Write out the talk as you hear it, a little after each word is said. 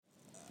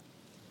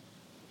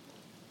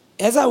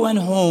as I went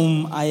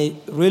home, I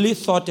really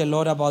thought a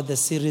lot about the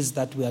series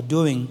that we are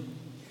doing.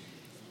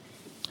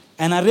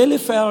 And I really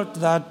felt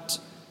that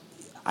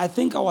I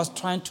think I was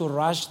trying to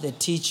rush the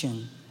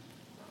teaching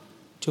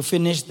to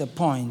finish the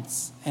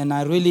points. And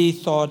I really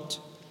thought,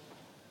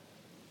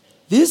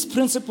 these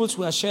principles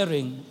we are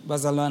sharing,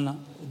 Bazalwana,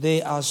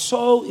 they are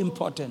so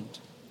important.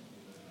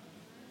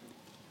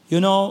 You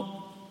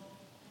know,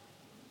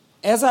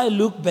 as I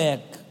look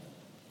back,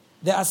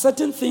 there are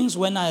certain things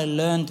when I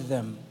learned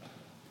them,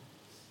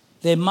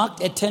 they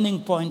marked a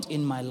turning point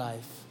in my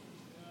life.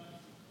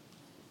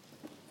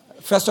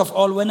 First of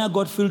all, when I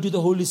got filled with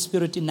the Holy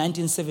Spirit in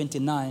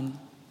 1979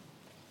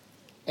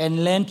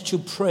 and learned to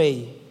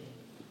pray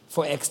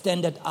for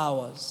extended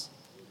hours,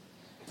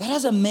 that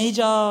has a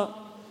major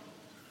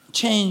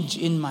change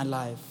in my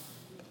life.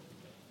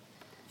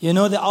 You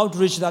know, the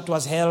outreach that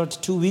was held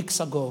 2 weeks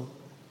ago,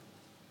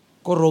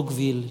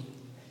 Rockville,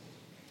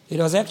 it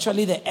was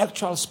actually the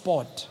actual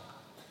spot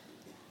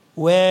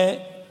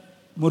where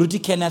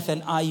Muruti Kenneth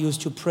and I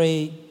used to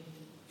pray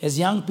as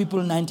young people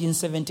in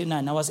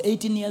 1979. I was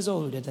 18 years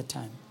old at the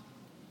time.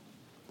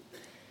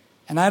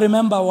 And I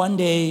remember one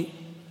day,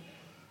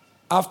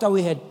 after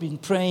we had been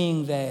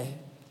praying there,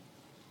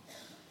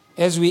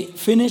 as we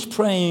finished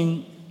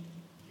praying,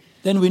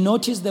 then we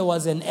noticed there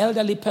was an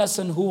elderly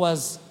person who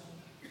was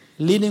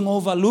leaning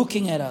over,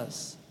 looking at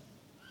us.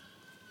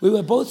 We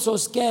were both so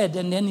scared,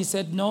 and then he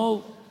said,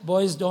 "No,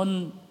 boys,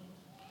 don't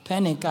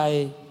panic.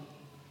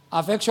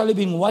 I've actually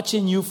been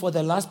watching you for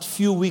the last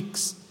few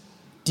weeks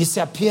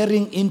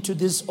disappearing into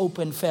this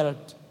open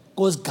field,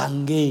 goes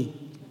Gange.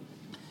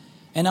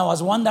 And I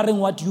was wondering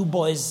what you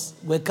boys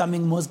were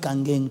coming most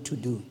Gangeng to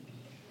do."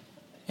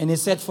 And he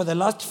said, "For the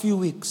last few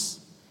weeks,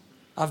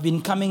 I've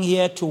been coming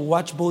here to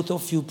watch both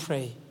of you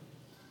pray.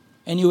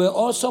 And you were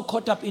also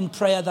caught up in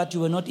prayer that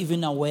you were not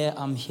even aware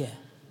I'm here."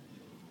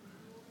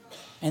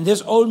 And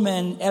this old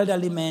man,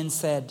 elderly man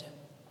said,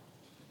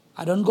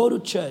 "I don't go to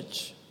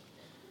church.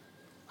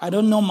 I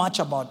don't know much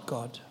about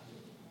God.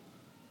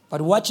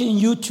 But watching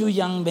you two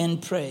young men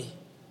pray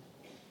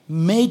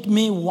made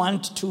me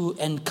want to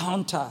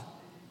encounter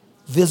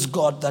this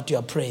God that you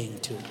are praying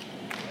to.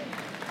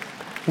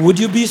 Would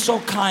you be so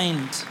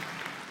kind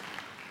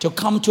to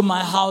come to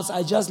my house?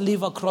 I just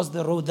live across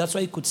the road." That's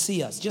why you could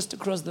see us, just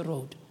across the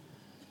road.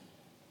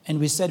 And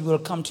we said, "We'll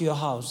come to your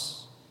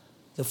house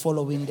the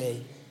following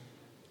day."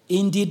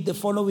 Indeed, the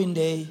following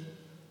day,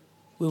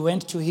 we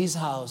went to his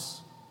house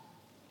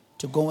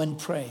to go and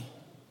pray.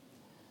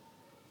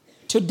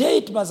 To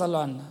date,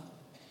 Bazalwana,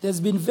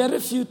 there's been very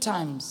few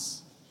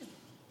times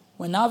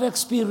when I've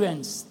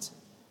experienced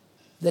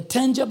the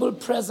tangible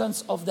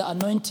presence of the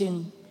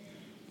anointing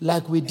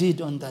like we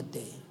did on that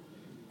day,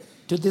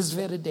 to this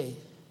very day.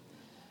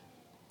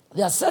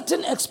 There are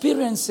certain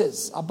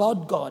experiences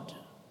about God.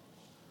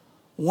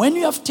 When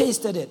you have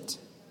tasted it,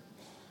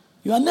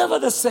 you are never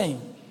the same.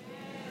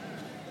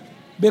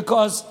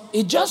 Because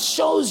it just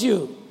shows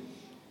you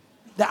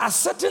there are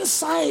certain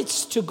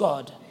sides to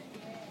God,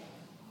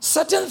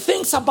 certain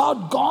things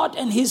about God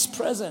and His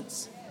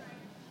presence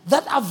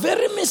that are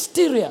very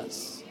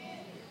mysterious.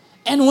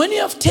 And when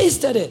you have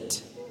tasted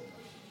it,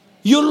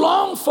 you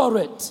long for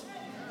it.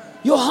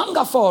 You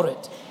hunger for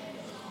it.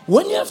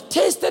 When you have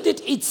tasted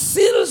it, it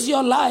seals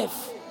your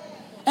life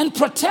and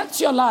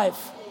protects your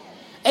life.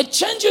 It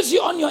changes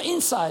you on your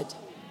inside.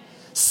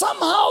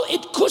 Somehow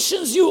it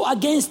cushions you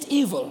against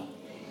evil.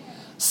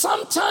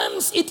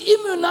 Sometimes it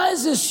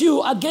immunizes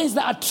you against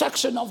the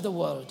attraction of the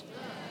world.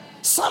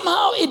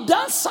 Somehow it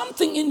does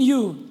something in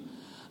you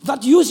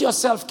that you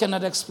yourself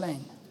cannot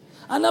explain.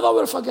 I never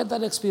will forget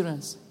that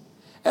experience.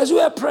 As we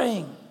were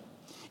praying,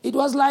 it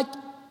was like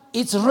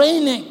it's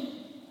raining.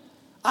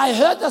 I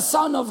heard the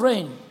sound of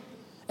rain,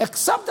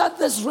 except that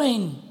this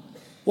rain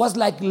was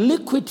like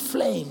liquid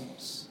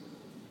flames.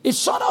 It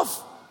sort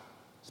of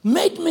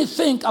made me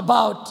think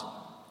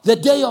about the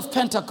day of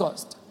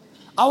Pentecost.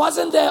 I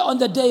wasn't there on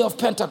the day of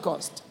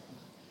Pentecost,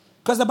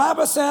 because the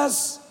Bible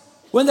says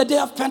when the day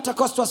of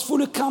Pentecost was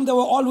fully come, they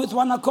were all with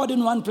one accord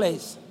in one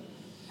place.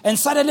 And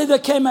suddenly there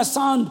came a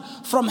sound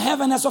from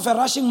heaven as of a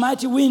rushing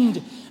mighty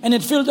wind, and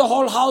it filled the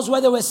whole house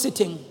where they were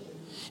sitting.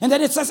 And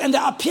then it says, "And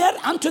there appeared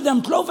unto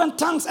them cloven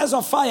tongues as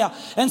of fire,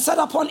 and sat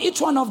upon each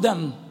one of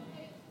them."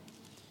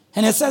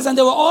 And it says, "And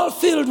they were all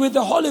filled with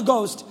the Holy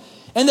Ghost,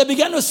 and they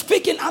began to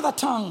speak in other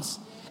tongues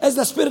as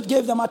the Spirit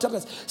gave them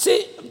utterance."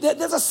 See,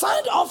 there's a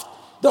side of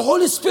the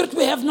Holy Spirit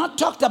we have not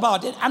talked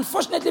about. And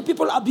unfortunately,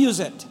 people abuse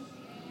it.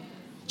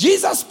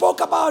 Jesus spoke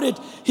about it.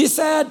 He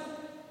said,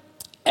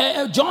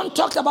 John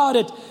talked about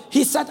it.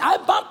 He said, "I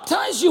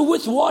baptize you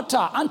with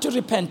water unto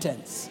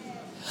repentance.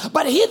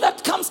 But he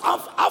that comes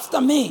after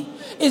me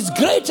is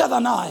greater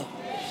than I."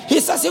 He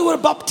says he will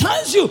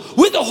baptize you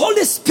with the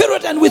Holy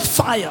Spirit and with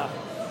fire.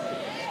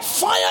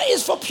 Fire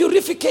is for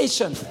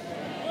purification.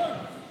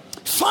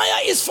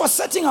 Fire is for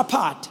setting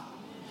apart.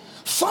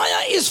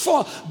 Fire is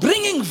for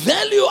bringing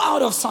value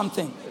out of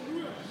something.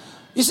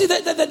 You see,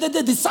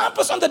 the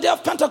disciples on the day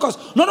of Pentecost,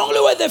 not only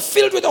were they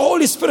filled with the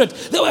Holy Spirit,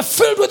 they were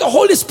filled with the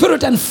Holy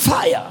Spirit and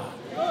fire.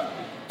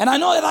 And I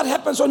know that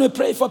happens when we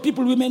pray for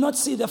people. We may not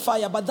see the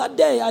fire, but that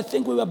day I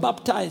think we were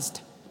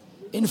baptized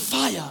in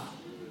fire.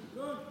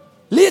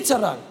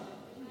 Literal.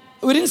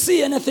 We didn't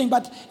see anything,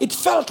 but it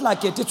felt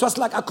like it. It was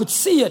like I could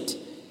see it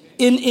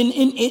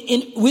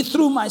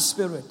through my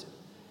spirit.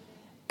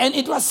 And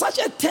it was such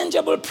a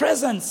tangible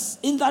presence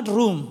in that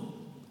room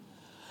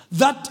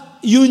that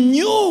you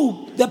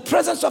knew the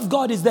presence of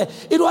God is there.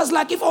 It was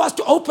like if I was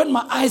to open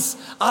my eyes,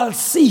 I'll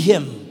see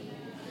him.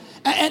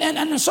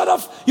 And sort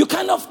of, you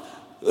kind of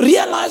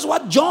realize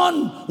what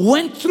John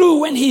went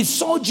through when he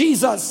saw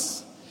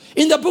Jesus.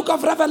 In the book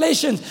of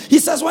Revelation, he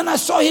says, when I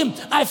saw him,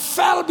 I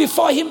fell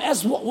before him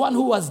as one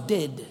who was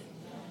dead.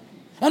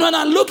 And when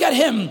I look at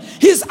him,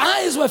 his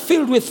eyes were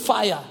filled with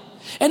fire.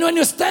 And when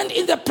you stand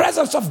in the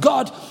presence of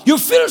God, you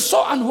feel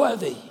so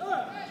unworthy.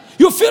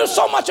 You feel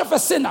so much of a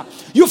sinner.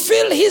 You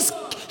feel his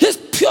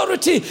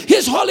purity,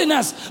 his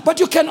holiness, but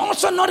you can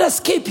also not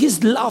escape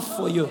his love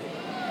for you.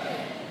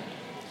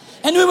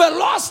 And we were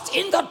lost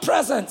in that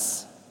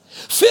presence,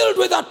 filled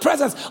with that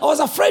presence. I was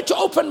afraid to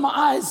open my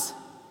eyes.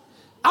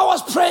 I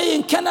was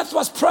praying, Kenneth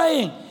was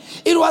praying.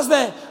 It was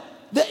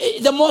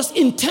the most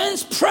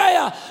intense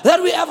prayer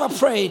that we ever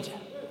prayed.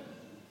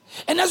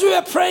 And as we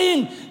were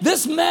praying,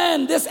 this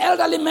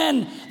elderly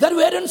man that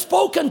we hadn't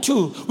spoken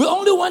to, we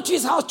only went to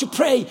his house to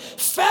pray,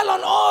 fell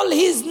on all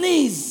his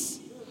knees,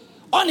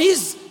 on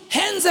his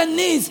hands and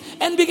knees,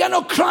 and began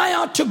to cry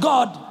out to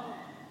God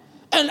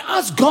and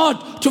ask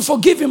God to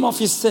forgive him of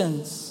his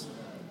sins.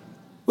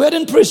 We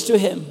hadn't preached to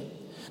him.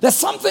 There's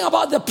something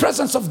about the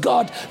presence of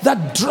God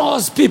that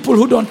draws people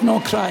who don't know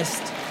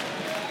Christ.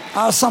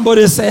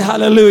 Somebody say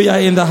hallelujah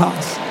in the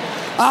house.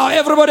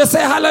 Everybody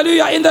say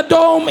hallelujah in the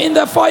dome, in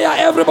the foyer.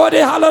 Everybody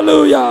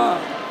hallelujah.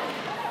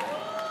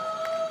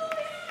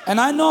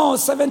 And I know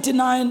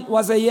 79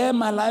 was a year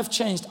my life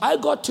changed. I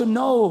got to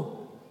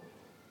know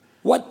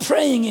what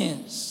praying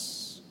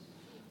is,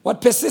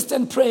 what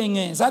persistent praying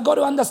is. I got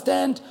to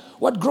understand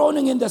what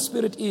groaning in the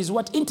spirit is,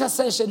 what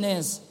intercession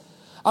is.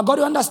 I got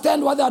to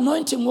understand what the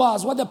anointing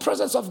was, what the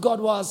presence of God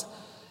was.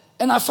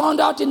 And I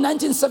found out in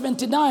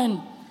 1979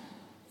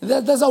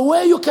 that there's a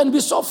way you can be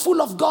so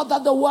full of God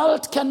that the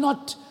world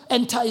cannot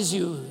entice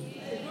you.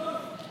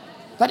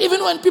 That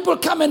even when people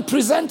come and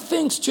present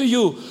things to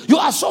you, you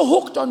are so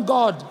hooked on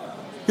God,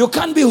 you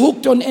can't be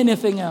hooked on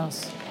anything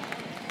else.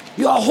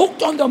 You are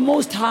hooked on the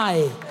Most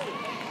High,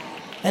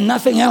 and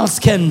nothing else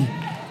can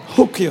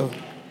hook you.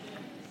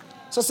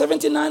 So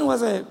 79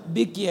 was a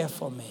big year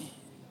for me.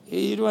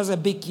 It was a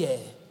big year.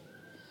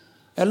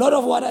 A lot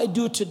of what I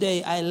do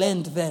today, I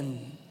learned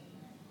then.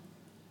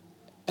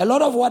 A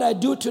lot of what I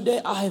do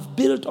today, I have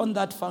built on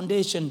that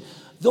foundation.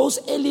 Those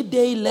early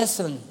day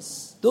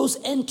lessons, those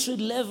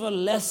entry-level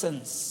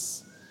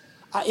lessons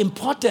are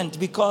important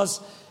because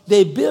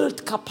they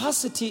build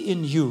capacity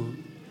in you.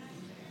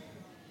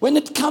 When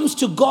it comes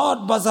to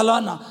God,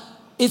 Bazalwana,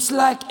 it's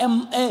like,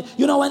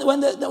 when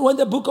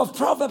the book of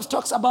Proverbs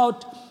talks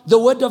about the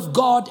word of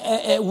God,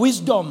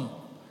 wisdom,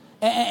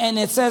 and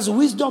it says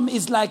wisdom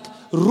is like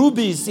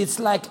rubies, it's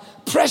like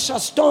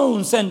precious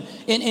stones, and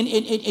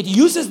it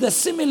uses the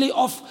simile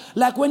of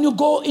like when you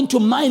go into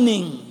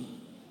mining,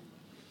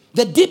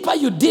 the deeper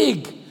you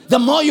dig, the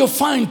more you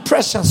find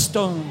precious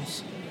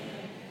stones.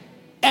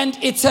 And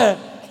it's a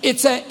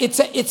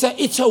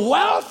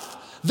wealth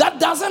that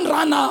doesn't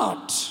run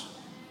out.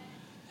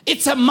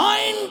 It's a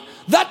mine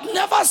that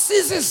never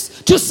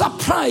ceases to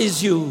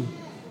surprise you.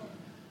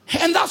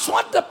 And that's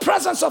what the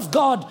presence of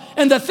God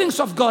and the things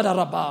of God are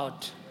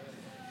about.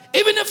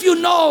 Even if you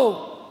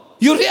know,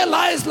 you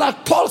realize,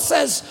 like Paul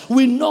says,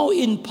 we know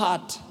in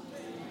part.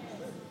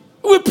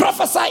 We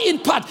prophesy in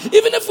part.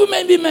 Even if we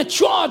may be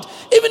matured,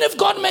 even if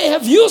God may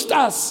have used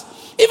us,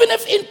 even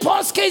if in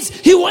Paul's case,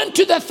 he went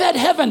to the third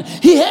heaven,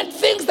 he had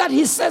things that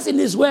he says in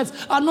his words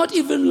are not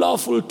even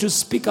lawful to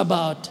speak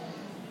about.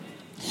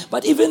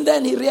 But even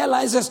then he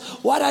realizes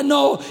what I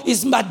know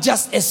is but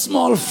just a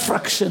small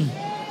fraction.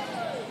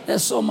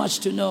 There's so much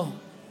to know.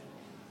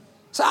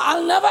 So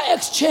I'll never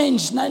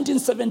exchange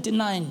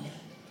 1979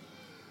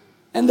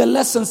 and the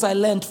lessons I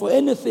learned for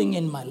anything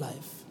in my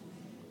life.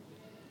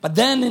 But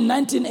then in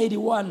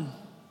 1981,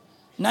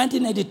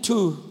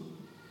 1982,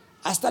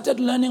 I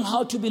started learning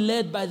how to be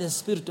led by the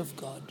Spirit of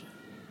God.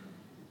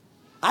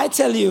 I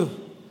tell you,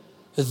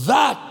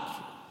 that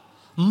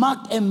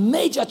marked a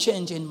major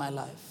change in my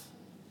life.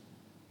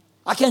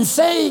 I can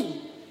say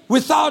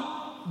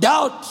without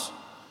doubt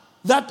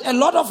that a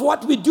lot of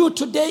what we do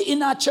today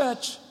in our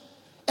church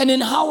and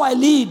in how I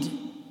lead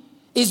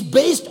is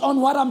based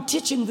on what I'm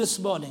teaching this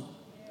morning.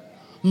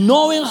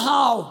 Knowing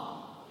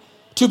how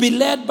to be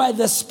led by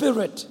the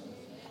Spirit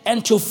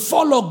and to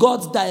follow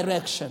God's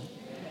direction.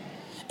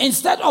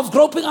 Instead of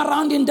groping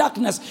around in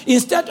darkness,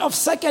 instead of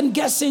second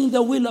guessing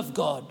the will of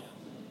God,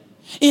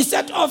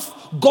 instead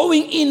of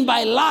going in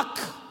by luck,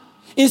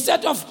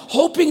 instead of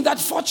hoping that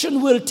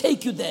fortune will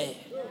take you there,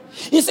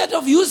 instead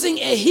of using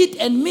a hit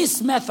and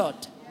miss method,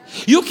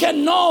 you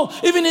can know,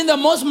 even in the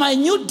most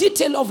minute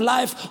detail of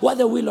life, what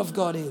the will of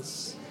God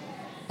is.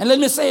 And let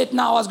me say it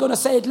now. I was going to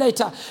say it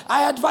later.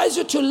 I advise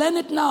you to learn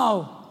it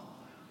now.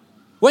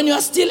 When you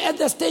are still at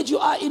the stage you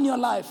are in your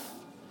life.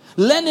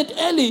 Learn it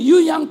early. You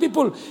young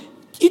people,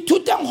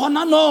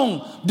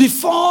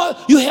 before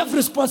you have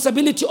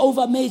responsibility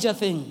over major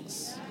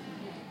things.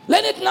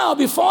 Learn it now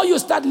before you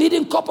start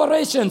leading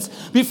corporations,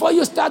 before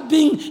you start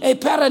being a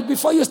parent,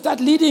 before you start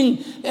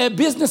leading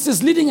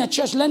businesses, leading a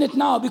church. Learn it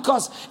now,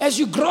 because as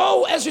you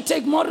grow, as you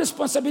take more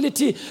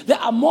responsibility, there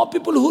are more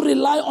people who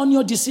rely on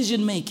your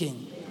decision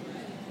making.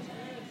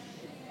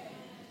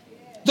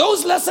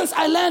 Those lessons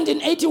I learned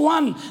in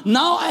 81,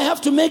 now I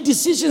have to make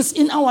decisions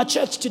in our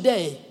church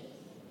today.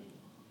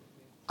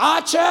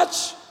 Our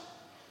church,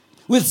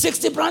 with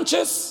 60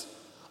 branches,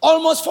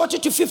 almost 40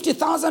 to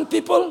 50,000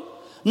 people,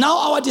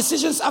 now our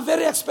decisions are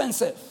very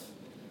expensive.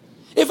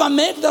 If I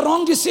make the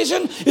wrong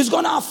decision, it's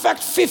going to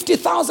affect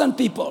 50,000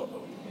 people.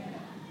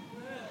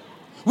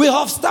 We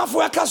have staff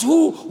workers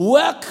who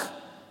work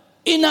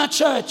in our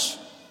church.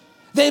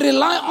 They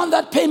rely on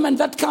that payment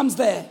that comes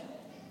there.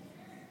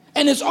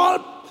 And it's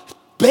all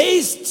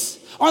based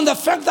on the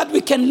fact that we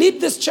can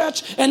lead this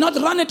church and not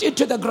run it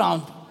into the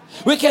ground.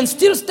 We can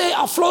still stay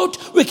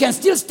afloat. We can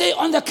still stay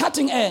on the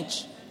cutting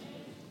edge.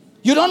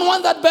 You don't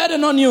want that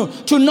burden on you,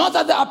 to know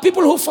that there are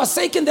people who've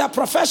forsaken their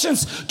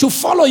professions to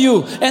follow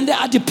you, and they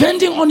are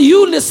depending on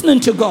you listening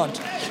to God.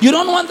 You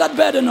don't want that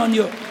burden on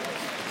you.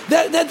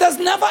 There's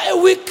never a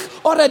week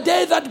or a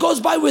day that goes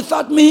by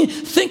without me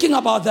thinking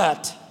about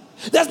that.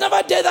 There's never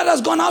a day that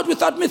has gone out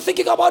without me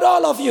thinking about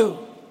all of you.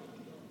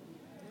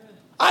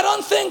 I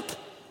don't think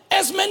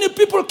as many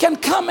people can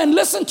come and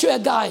listen to a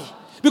guy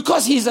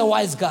because he's a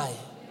wise guy.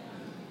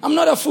 I'm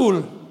not a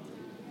fool.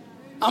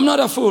 I'm not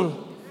a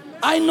fool.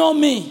 I know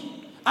me.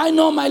 I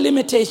know my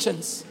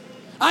limitations.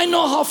 I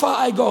know how far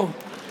I go.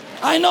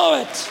 I know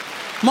it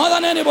more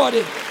than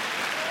anybody.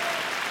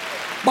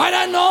 But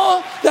I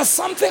know there's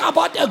something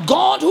about a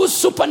God who's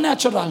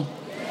supernatural.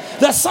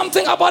 There's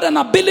something about an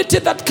ability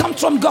that comes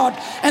from God.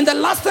 And the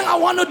last thing I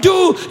want to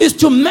do is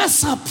to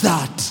mess up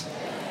that.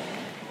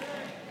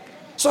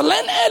 So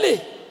learn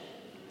early.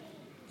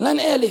 Learn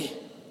early.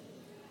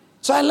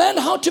 So I learned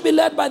how to be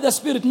led by the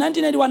Spirit.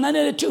 1981,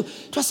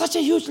 1982. It was such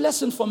a huge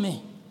lesson for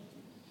me.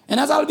 And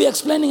as I'll be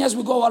explaining as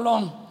we go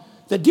along,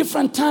 the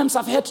different times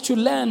I've had to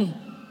learn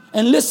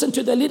and listen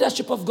to the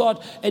leadership of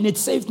God, and it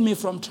saved me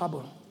from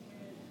trouble.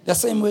 The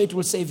same way it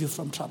will save you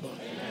from trouble.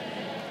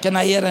 Amen. Can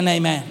I hear an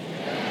amen?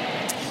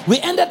 Amen? We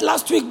ended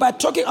last week by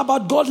talking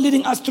about God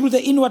leading us through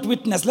the inward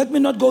witness. Let me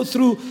not go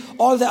through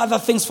all the other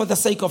things for the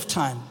sake of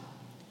time.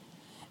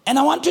 And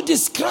I want to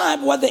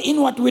describe what the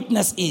inward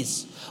witness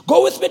is.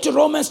 Go with me to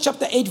Romans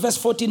chapter 8, verse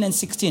 14 and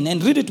 16,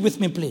 and read it with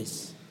me,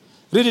 please.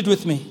 Read it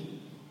with me.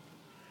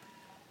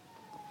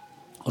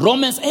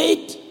 Romans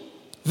 8,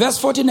 verse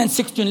 14 and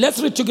 16.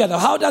 Let's read together.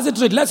 How does it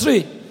read? Let's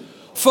read.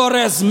 For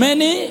as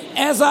many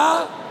as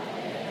are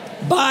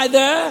by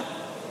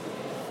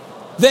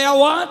they are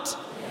what?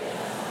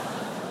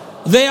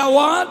 They are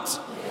what?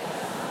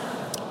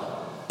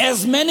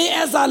 As many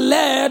as are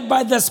led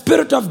by the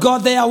Spirit of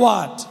God, they are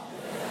what?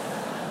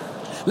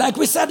 Like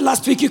we said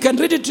last week, you can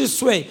read it this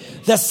way.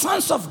 The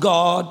sons of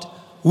God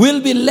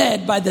will be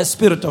led by the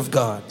Spirit of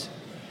God.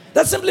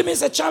 That simply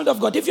means a child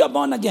of God. If you are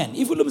born again,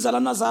 you can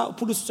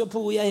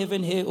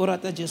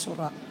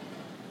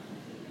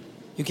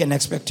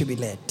expect to be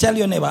led. Tell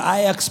your neighbor,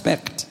 I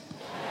expect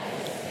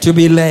to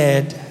be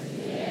led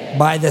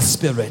by the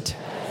Spirit.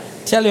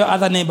 Tell your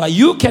other neighbor,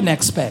 you can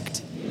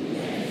expect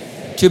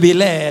to be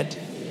led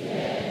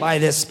by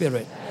the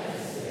Spirit.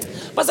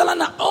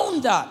 Bazalana,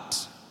 own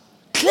that.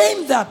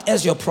 Claim that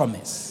as your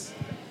promise.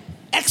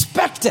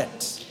 Expect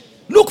it.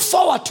 Look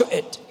forward to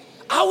it.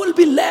 I will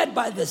be led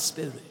by the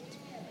Spirit.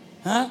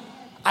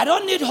 I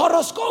don't need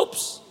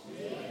horoscopes.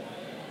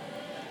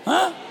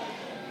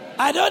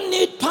 I don't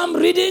need palm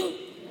reading.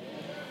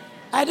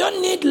 I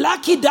don't need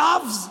lucky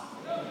doves.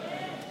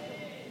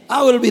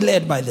 I will be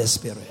led by the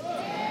Spirit.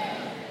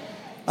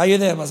 Are you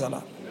there,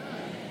 Bazala?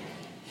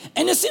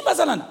 And you see,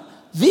 Bazalana,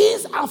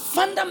 these are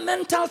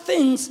fundamental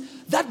things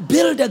that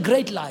build a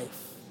great life.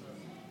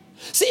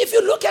 See, if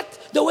you look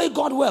at the way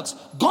God works,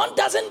 God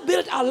doesn't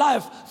build our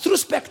life through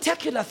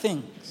spectacular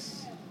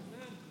things.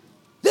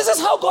 This is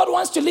how God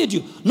wants to lead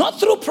you. Not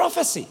through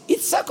prophecy.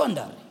 It's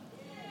secondary.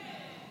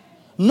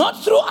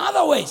 Not through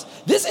other ways.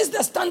 This is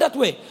the standard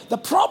way. The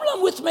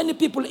problem with many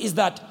people is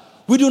that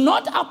we do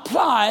not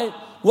apply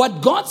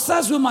what God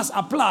says we must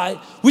apply,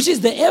 which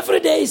is the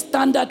everyday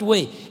standard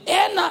way.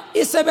 Ena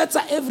is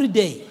better every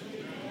day.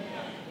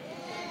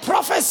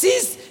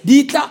 Prophecies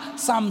dita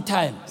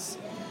sometimes.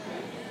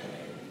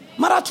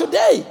 Mara,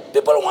 today,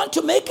 people want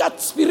to make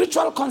us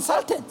spiritual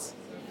consultants.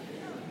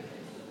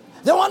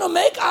 They want to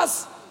make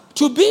us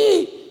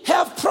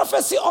have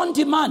prophecy on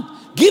demand.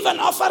 Give an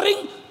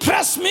offering,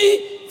 press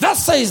me,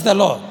 thus says the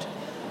Lord.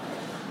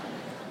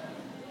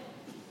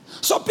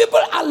 So people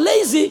are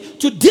lazy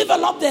to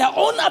develop their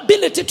own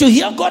ability to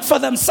hear God for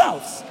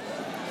themselves.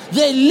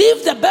 They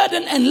leave the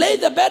burden and lay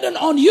the burden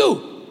on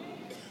you.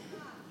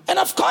 And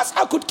of course,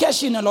 I could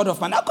cash in a lot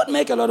of money. I could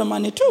make a lot of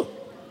money too.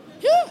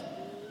 Yeah,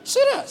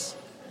 serious.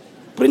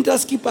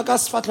 Printers keep a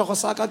gas fatlo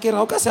saka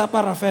kira o ka se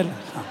apara fela.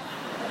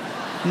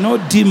 No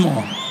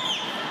demo.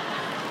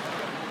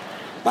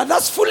 But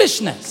that's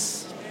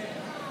foolishness.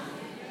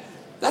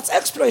 That's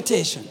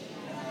exploitation.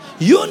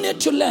 You need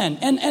to learn.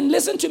 And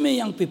listen to me,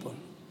 young people.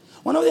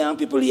 One of the young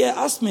people here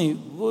asked me,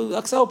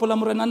 and some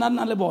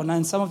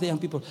of the young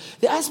people,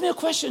 they asked me a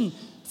question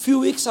a few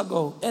weeks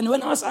ago. And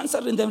when I was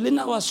answering them,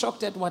 Lina was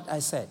shocked at what I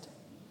said.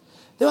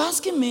 They were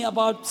asking me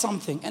about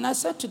something. And I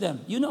said to them,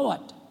 you know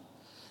what?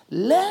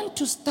 Learn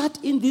to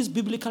start in these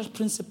biblical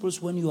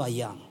principles when you are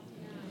young.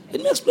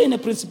 Let me explain a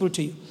principle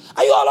to you.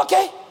 Are you all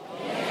okay?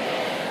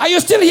 Yeah. Are you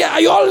still here? Are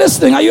you all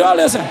listening? Are you all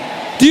listening?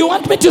 Do you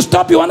want me to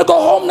stop? You want to go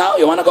home now?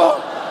 You want to go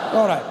home?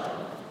 All right.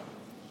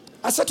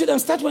 I said to them,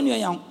 start when you're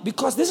young.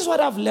 Because this is what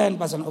I've learned,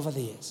 Bazan, over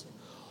the years.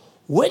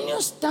 When you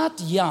start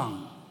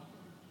young,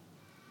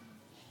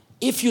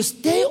 if you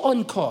stay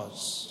on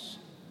course,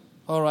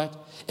 all right,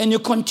 and you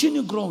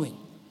continue growing,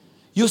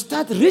 you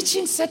start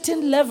reaching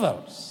certain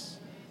levels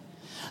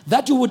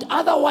that you would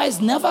otherwise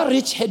never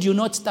reach had you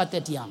not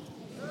started young.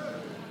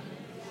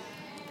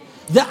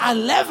 There are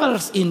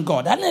levels in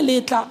God. There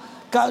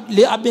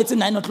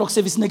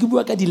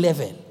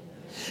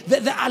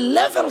are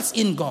levels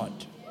in God.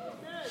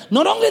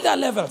 Not only there are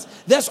levels,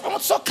 there's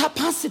also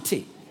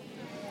capacity.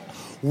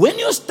 When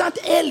you start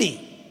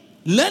early,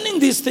 learning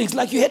these things,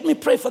 like you had me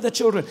pray for the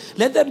children,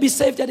 let them be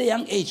saved at a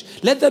young age.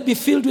 Let them be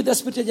filled with the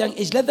Spirit at a young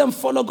age. Let them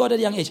follow God at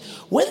a young age.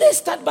 When they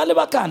start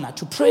balibakana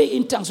to pray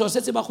in tongues, of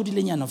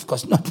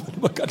course, not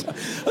balibakana.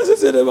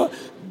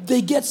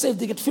 They get saved,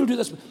 they get filled with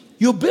the Spirit.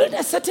 You build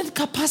a certain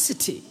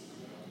capacity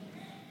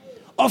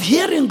of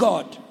hearing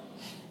God.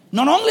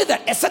 Not only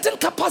that, a certain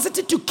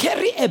capacity to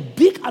carry a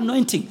big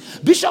anointing.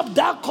 Bishop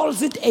Dag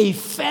calls it a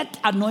fat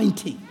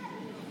anointing.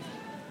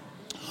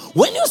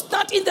 When you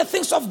start in the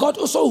things of God,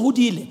 also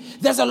hudile,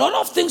 there's a lot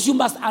of things you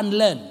must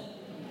unlearn.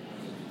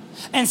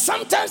 And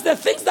sometimes the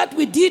things that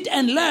we did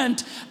and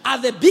learned are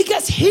the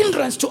biggest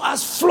hindrance to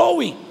us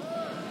flowing.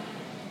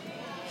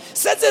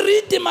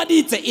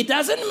 It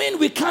doesn't mean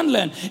we can't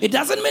learn. It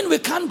doesn't mean we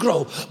can't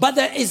grow. But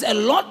there is a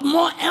lot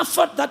more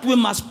effort that we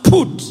must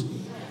put.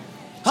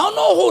 How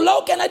no who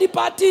low can the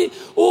party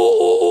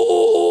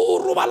all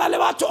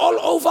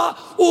over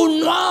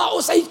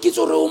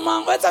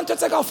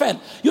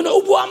you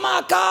know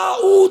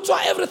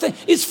everything.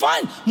 It's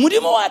fine.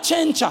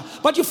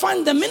 But you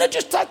find the minute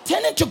you start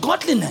turning to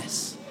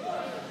godliness,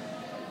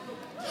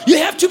 you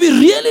have to be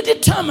really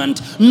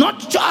determined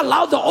not to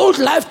allow the old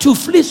life to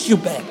fleece you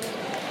back.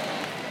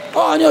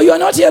 Oh no, you're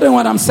not hearing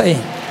what I'm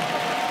saying.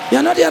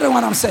 You're not hearing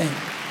what I'm saying.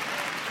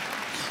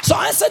 So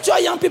I said to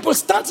our young people,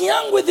 start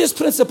young with these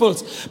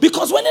principles.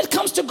 Because when it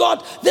comes to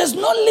God, there's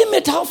no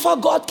limit how far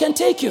God can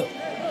take you.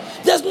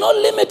 There's no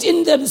limit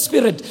in the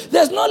spirit.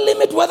 There's no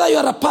limit whether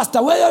you're a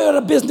pastor, whether you're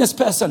a business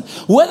person,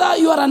 whether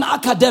you are an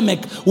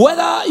academic,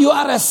 whether you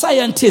are a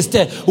scientist,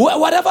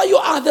 whatever you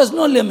are, there's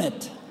no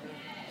limit.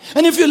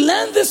 And if you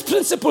learn these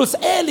principles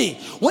early,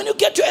 when you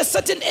get to a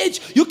certain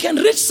age, you can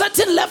reach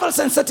certain levels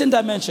and certain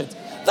dimensions.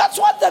 That's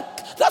what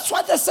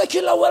the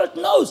secular world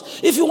knows.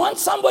 If you want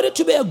somebody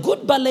to be a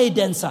good ballet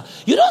dancer,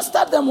 you don't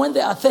start them when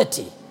they are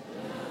 30.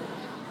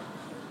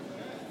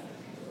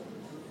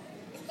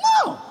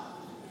 No.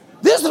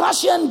 These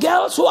Russian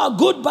girls who are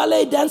good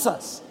ballet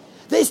dancers,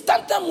 they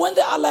start them when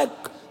they are like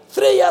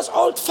 3 years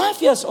old,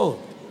 5 years old.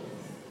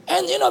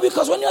 And you know,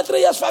 because when you're 3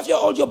 years, 5 years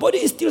old, your body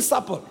is still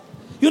supple.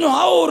 You know,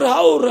 how.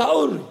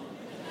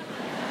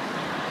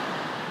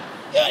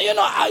 You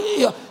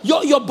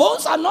know, your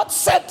bones are not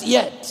set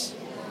yet.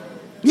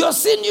 Your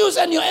sinews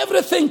and your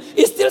everything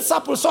is still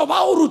supple. So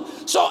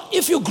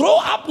if you grow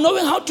up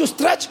knowing how to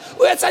stretch,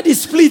 where it's at the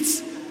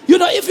splits. You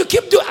know, if you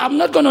keep doing, I'm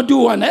not going to do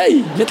one.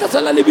 Hey, let us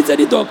allow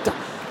the doctor.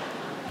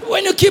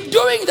 When you keep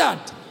doing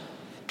that,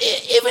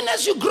 even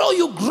as you grow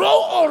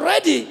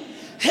already,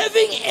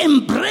 having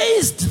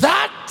embraced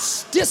that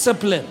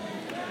discipline.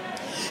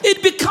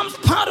 It becomes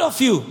part of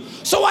you.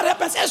 So what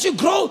happens as you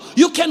grow,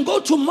 you can go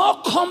to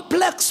more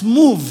complex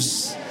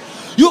moves.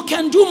 You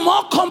can do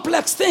more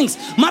complex things.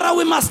 Mara,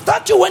 we must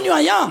start you when you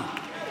are young.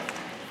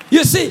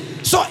 You see,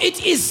 so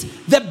it is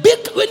the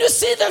big, when you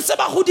see them,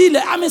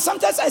 I mean,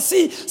 sometimes I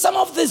see some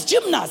of these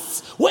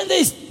gymnasts, when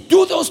they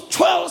do those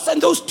twirls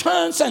and those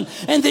turns and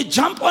they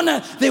jump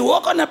they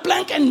walk on a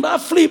plank and a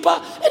flipper,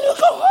 and you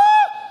go,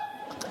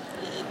 oh!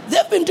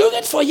 They've been doing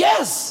it for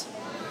years.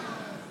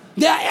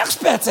 They are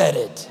experts at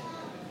it.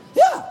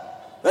 Yeah.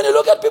 When you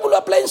look at people who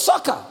are playing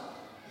soccer,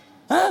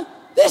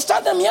 they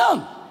start them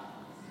young.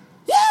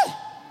 Yeah.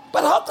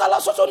 But how can I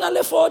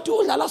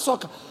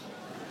soccer?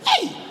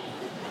 Hey.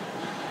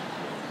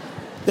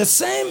 The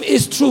same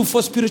is true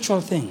for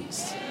spiritual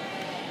things.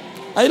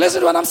 Are you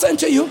listening to what I'm saying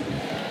to you?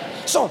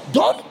 So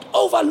don't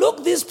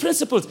overlook these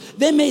principles.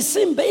 They may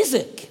seem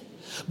basic,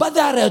 but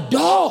they are a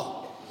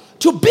door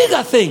to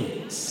bigger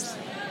things.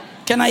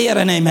 Can I hear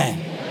an amen?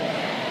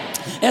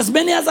 As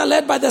many as are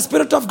led by the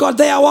Spirit of God,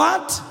 they are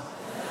what?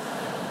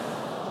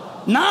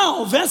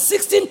 Now, verse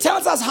 16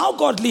 tells us how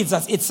God leads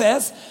us. It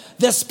says,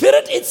 the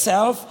Spirit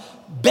itself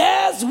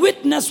bears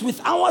witness with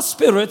our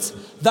spirits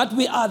that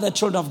we are the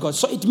children of God.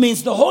 So it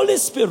means the Holy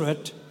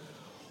Spirit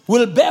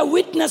will bear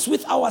witness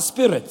with our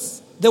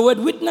spirits. The word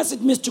witness,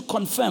 it means to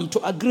confirm, to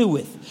agree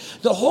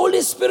with. The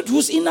Holy Spirit,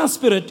 who's in our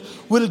spirit,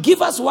 will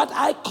give us what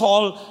I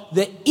call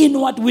the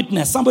inward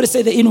witness. Somebody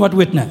say the inward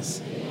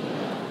witness.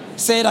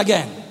 Say it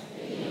again.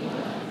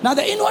 Now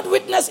the inward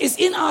witness is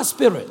in our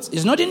spirits.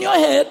 It's not in your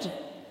head.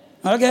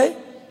 Okay?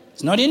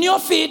 It's not in your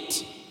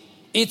feet.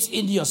 It's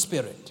in your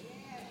spirit.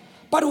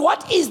 But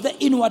what is the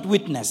inward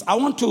witness? I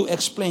want to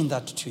explain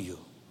that to you.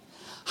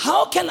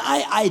 How can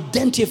I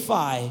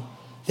identify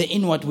the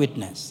inward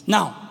witness?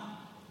 Now,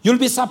 you'll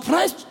be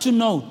surprised to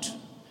note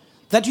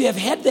that you have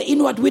had the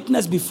inward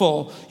witness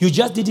before. You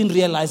just didn't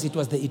realize it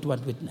was the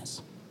inward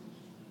witness.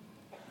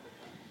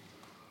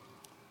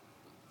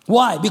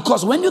 Why?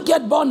 Because when you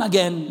get born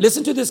again,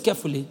 listen to this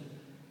carefully.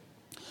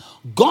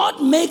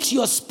 God makes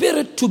your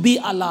spirit to be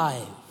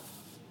alive.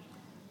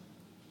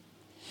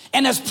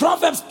 And as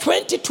Proverbs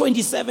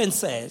 20:27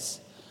 says,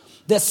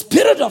 the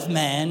spirit of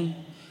man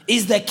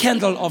is the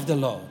candle of the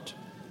Lord.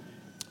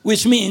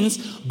 Which means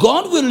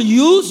God will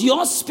use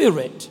your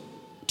spirit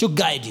to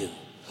guide you.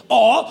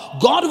 Or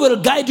God will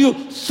guide you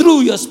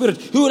through your spirit.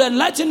 He will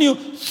enlighten you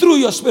through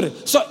your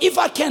spirit. So if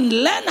I can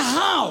learn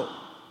how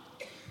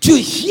to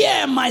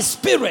hear my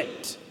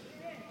spirit,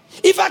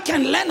 if I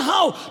can learn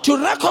how to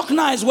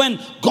recognize when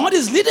God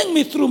is leading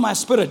me through my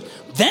spirit,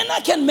 then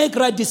I can make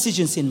right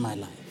decisions in my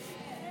life.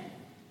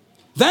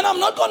 Then I'm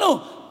not going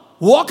to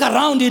walk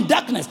around in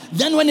darkness.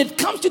 Then when it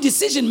comes to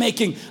decision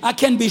making, I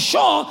can be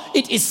sure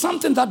it is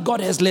something that God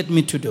has led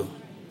me to do.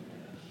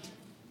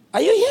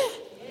 Are you here?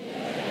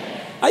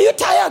 Yeah. Are you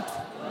tired?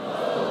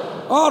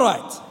 No. All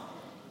right.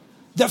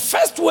 The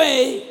first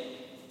way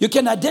you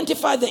can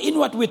identify the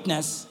inward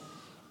witness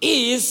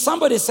is,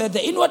 somebody said,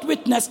 the inward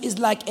witness is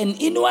like an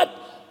inward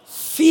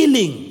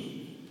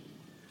feeling.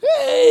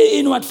 Hey,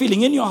 inward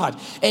feeling in your heart.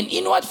 An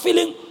inward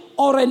feeling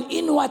or an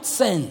inward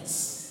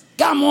sense.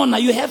 Come on now,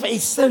 you have a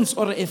sense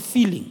or a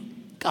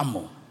feeling. Come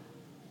on.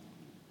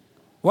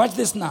 Watch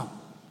this now.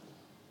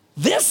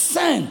 This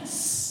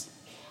sense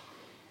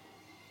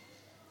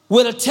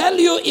will tell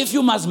you if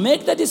you must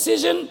make the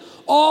decision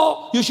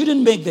or you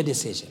shouldn't make the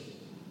decision.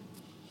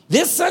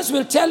 This sense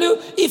will tell you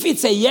if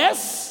it's a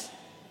yes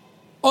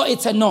or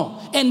it's a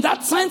no. In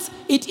that sense,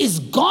 it is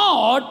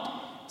God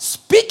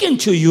speaking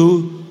to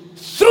you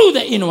through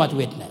the inward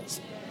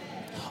witness.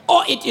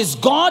 Or it is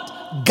God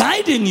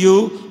guiding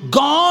you,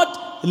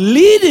 God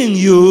leading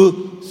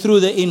you through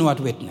the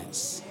inward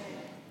witness.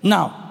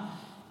 Now,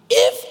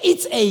 if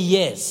it's a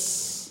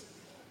yes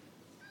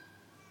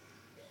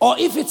or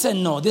if it's a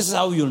no, this is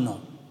how you'll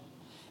know.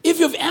 If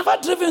you've ever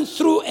driven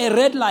through a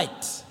red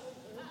light,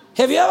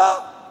 have you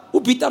ever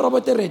beat a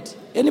robot red?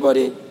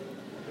 Anybody?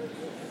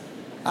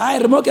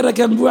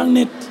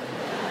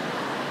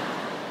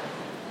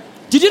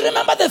 Did you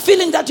remember the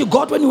feeling that you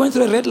got when you went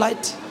through a red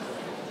light?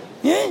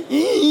 Yeah.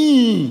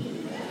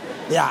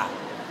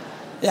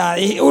 Yeah,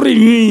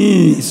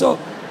 so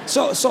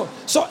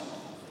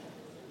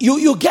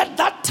you get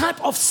that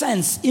type of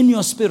sense in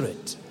your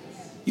spirit.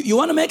 You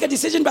want to make a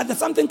decision, but there's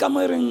something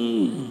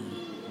coming.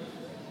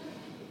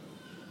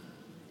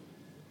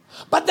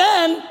 But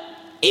then,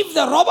 if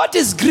the robot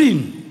is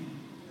green,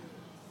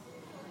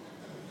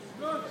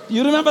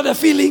 you remember the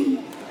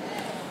feeling?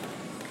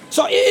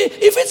 So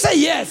if it's a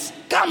yes,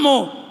 come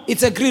on,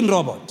 it's a green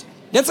robot.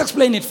 Let's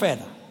explain it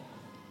further.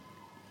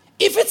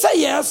 If it's a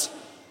yes,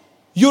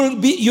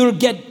 you'll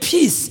get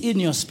peace in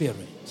your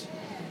spirit.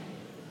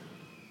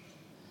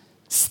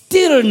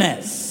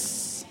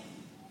 Stillness.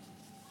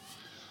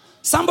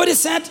 Somebody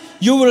said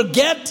you will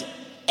get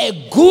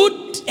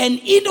an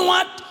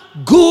inward,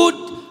 good,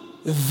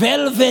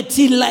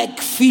 velvety-like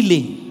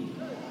feeling.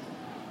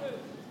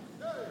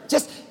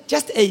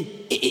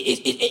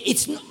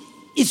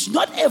 It's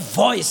not a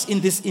voice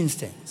in this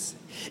instance.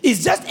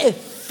 It's just a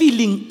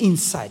feeling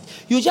inside.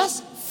 You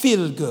just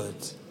feel good.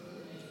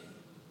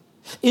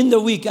 In the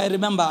week, I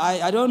remember,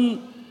 I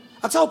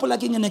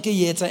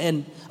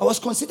was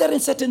considering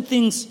certain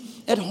things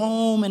at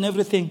home and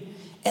everything,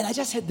 and I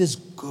just had this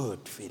good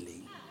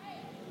feeling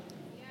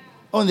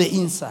on the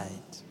inside.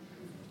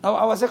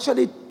 I was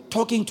actually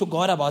talking to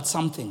God about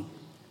something,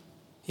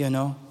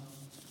 and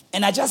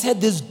I just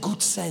had this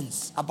good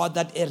sense about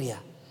that area,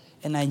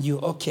 and I knew,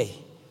 okay,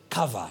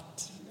 covered.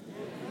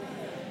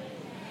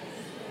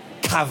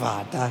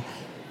 Covered.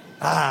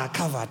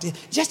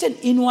 Just an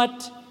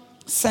inward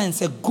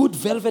sense, a good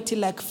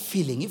velvety-like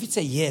feeling. If it's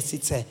a yes,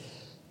 it's a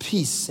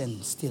peace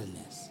and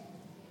stillness.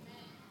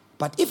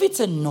 But if it's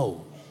a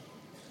no,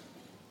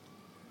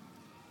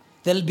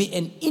 there'll be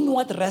an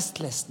inward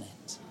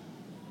restlessness.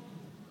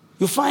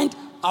 You find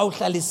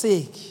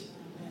awuhlaliseki,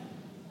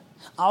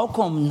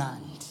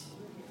 awukomnandi.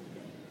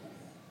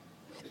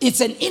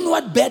 It's an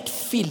inward bad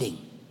feeling.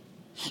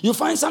 You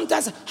find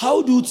sometimes,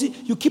 how do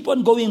you keep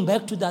on going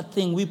back to that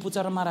thing?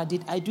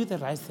 I do the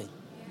right thing.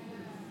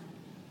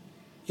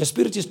 Your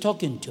spirit is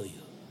talking to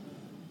you.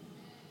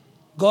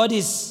 God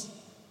is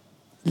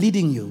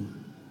leading you.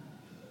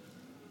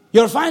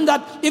 You'll find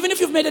that even if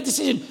you've made a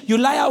decision, you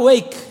lie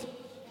awake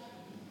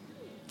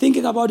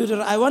thinking about it.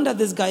 I wonder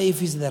this guy if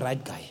he's the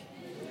right guy.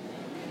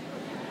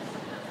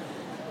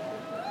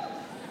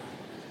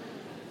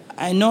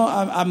 I know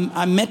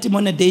I met him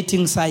on a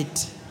dating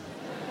site.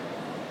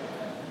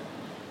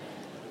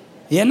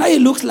 Yeah, now he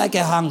looks like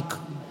a hunk.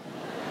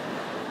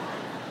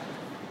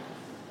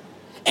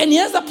 And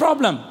here's the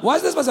problem. Why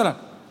is this, Pastor?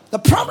 The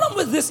problem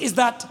with this is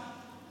that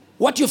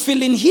what you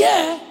feel in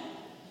here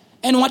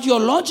and what your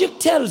logic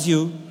tells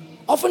you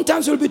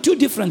oftentimes will be two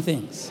different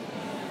things.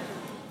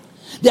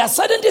 There are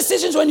certain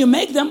decisions when you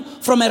make them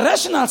from a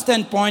rational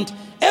standpoint,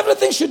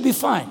 everything should be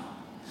fine.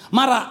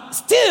 Mara,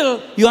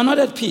 still, you are not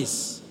at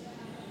peace.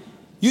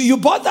 You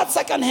bought that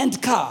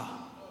second-hand car.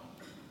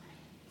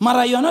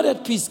 Mara, you are not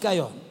at peace,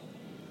 Kayon.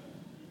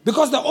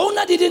 Because the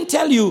owner didn't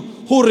tell you,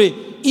 Hurry,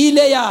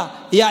 ile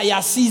ya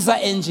Caesar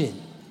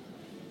engine.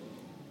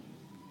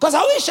 Because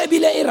how is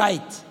Shabile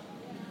right?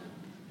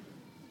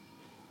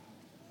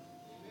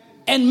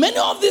 And many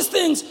of these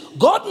things,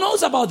 God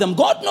knows about them.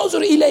 God knows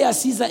ile ya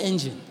Caesar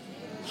engine.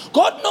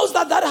 God knows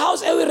that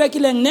house ewe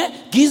rekileng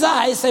ne giza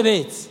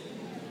haisebets.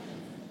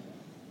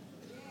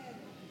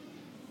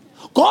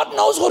 God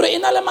knows who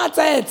ina le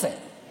matsetse.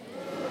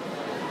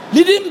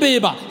 He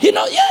knows, he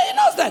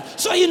knows that.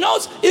 So he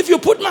knows if you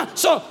put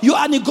so you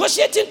are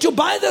negotiating to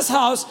buy this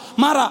house,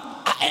 Mara,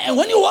 and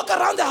when you walk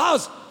around the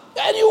house,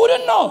 and you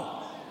wouldn't know.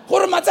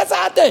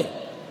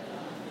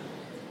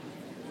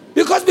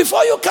 Because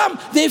before you come,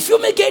 they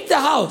fumigate the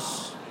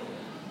house.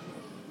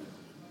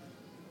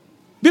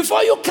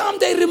 Before you come,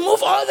 they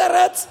remove all the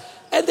rats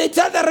and they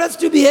tell the rats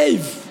to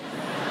behave.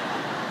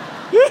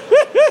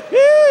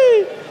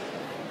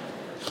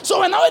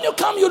 So when you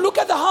come, you look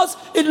at the house,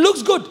 it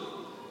looks good.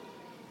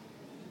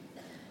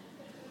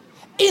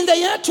 In the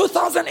year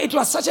 2000, it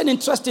was such an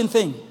interesting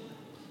thing.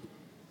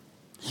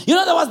 You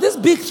know, there was this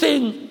big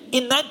thing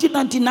in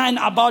 1999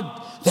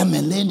 about the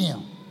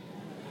millennium.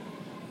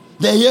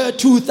 The year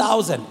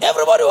 2000.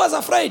 Everybody was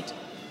afraid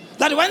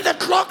that when the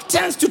clock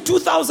turns to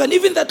 2000,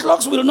 even the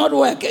clocks will not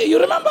work. You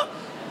remember?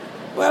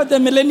 Well, the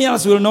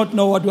millennials will not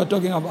know what we're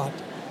talking about.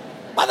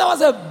 But there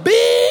was a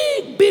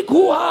big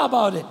hoo-ha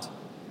about it.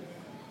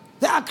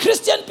 There are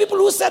Christian people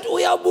who said,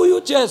 we are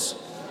buyuches.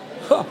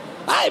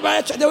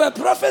 There were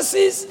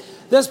prophecies.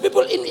 There's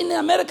people in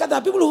America, there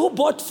are people who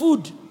bought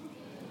food.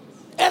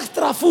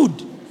 Extra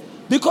food.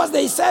 Because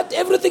they said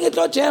everything is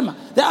not jam.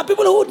 There are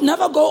people who would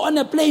never go on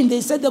a plane. They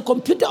said the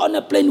computer on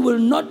a plane will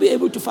not be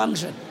able to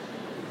function.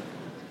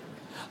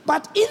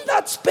 But in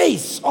that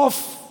space of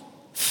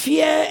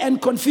fear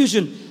and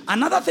confusion,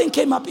 another thing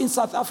came up in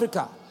South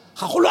Africa.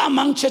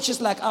 Among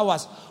churches like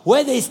ours,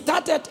 where they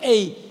started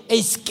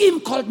a scheme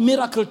called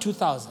Miracle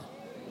 2000.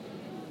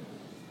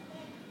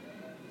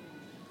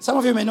 Some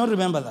of you may not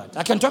remember that.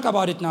 I can talk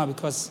about it now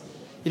because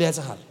it has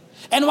a heart.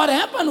 And what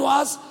happened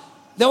was,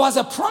 there was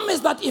a promise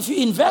that if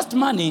you invest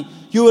money,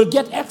 you will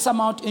get X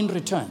amount in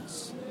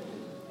returns.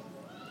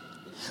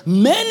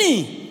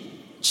 Many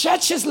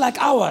churches like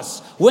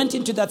ours went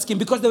into that scheme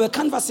because they were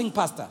canvassing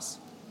pastors.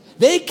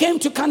 They came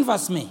to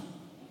canvass me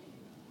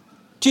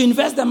to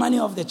invest the money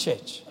of the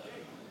church.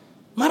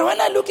 But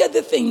when I look at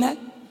the thing,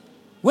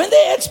 when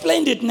they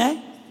explained it,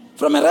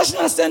 from a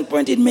rational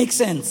standpoint, it makes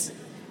sense.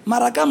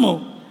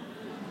 Marakamo.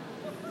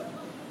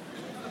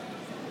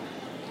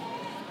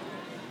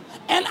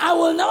 And I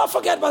will never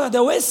forget about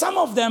the way some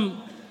of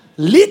them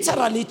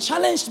literally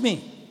challenged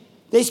me.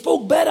 They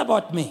spoke bad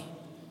about me.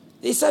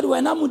 They said,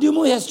 when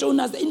Amudimu has shown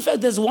us, in fact,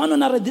 there's one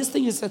another, this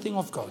thing is a thing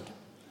of God.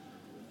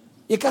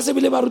 And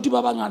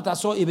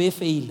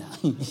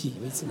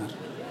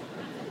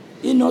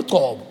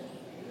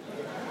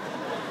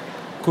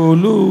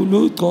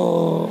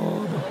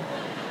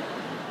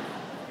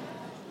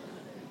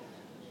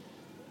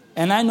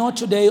I know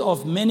today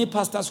of many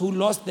pastors who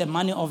lost the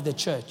money of the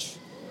church.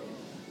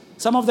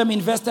 Some of them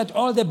invested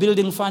all the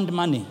building fund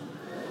money.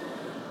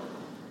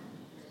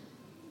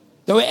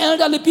 There were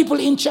elderly people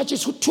in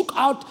churches who took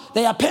out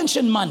their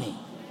pension money.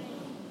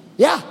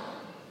 Yeah.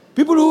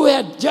 People who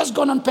had just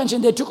gone on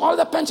pension, they took all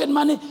the pension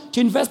money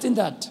to invest in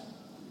that.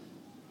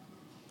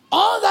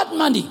 All that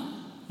money,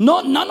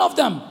 none of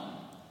them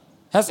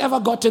has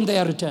ever gotten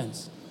their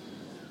returns.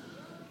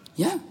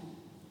 Yeah.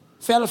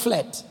 Fell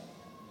flat.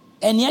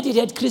 And yet it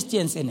had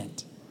Christians in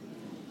it.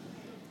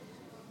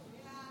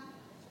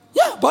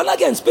 Yeah, born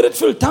again,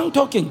 spirit-filled,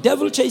 tongue-talking,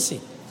 devil-chasing.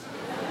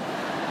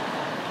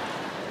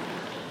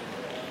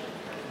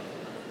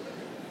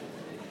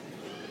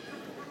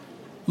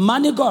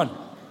 Money gone.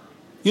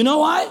 You know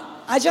why?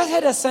 I just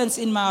had a sense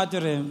in my heart.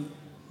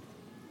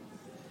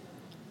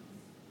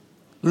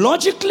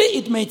 Logically,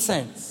 it made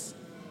sense.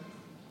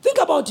 Think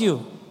about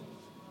you.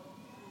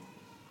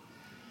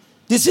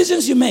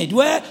 Decisions you made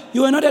where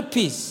you were not at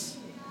peace.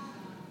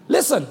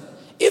 Listen,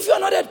 if you are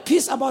not at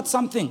peace about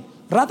something,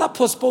 rather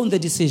postpone the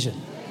decision.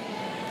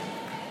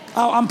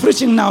 Oh, I'm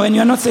preaching now and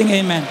you're not saying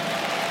amen.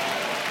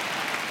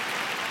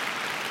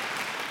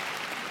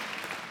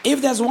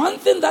 If there's one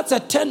thing that's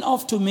a turn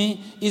off to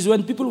me is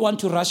when people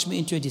want to rush me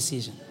into a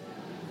decision.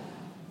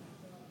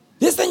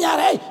 This thing,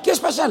 hey, get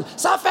special,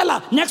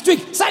 Safela, next week,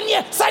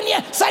 Sanye.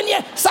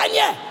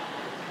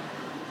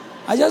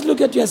 I just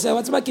look at you and say,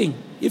 what's working?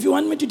 If you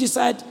want me to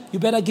decide, you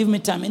better give me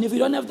time. And if you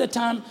don't have the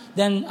time,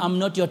 then I'm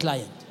not your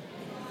client.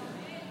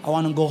 I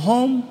want to go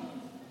home.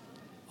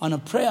 I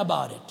want to pray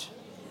about it.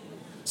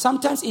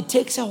 Sometimes it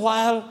takes a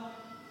while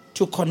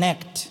to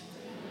connect.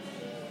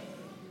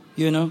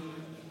 You know,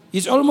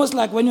 it's almost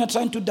like when you're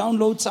trying to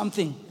download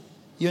something,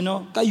 you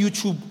know,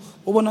 YouTube.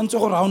 You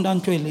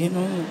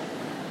know,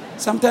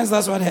 sometimes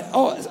that's what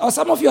happens. Or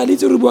some of you are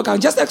little Rubuakang.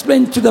 Just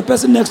explain to the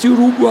person next to you,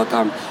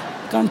 Rubuakang.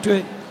 Can't do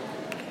it.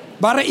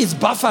 But it's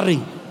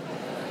buffering.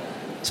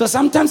 So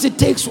sometimes it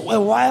takes a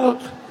while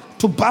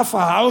to buffer.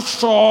 How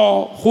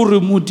sure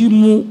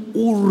Hurimudimu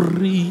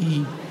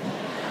Uri.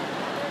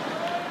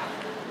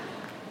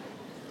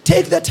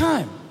 Take the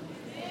time.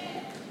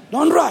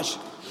 Don't rush.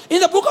 In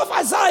the book of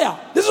Isaiah,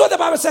 this is what the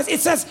Bible says. It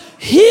says,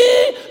 he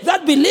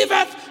that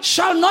believeth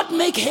shall not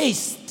make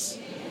haste.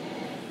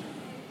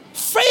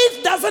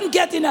 Faith doesn't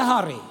get in a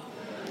hurry.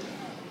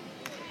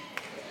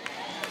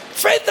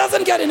 Faith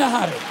doesn't get in a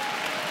hurry.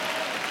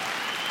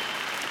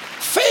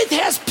 Faith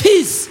has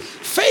peace.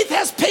 Faith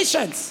has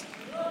patience.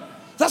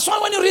 That's why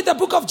when you read the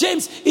book of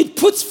James, it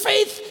puts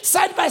faith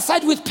side by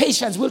side with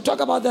patience. We'll talk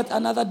about that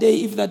another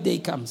day if that day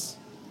comes.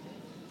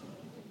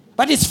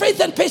 But it's faith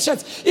and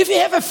patience. If you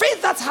have a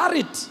faith that's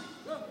hurried,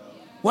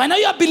 when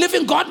you are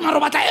believing God,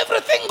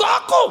 everything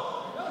go.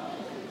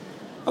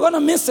 You're going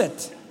to miss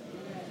it.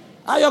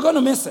 You're going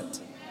to miss it.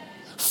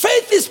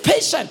 Faith is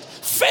patient.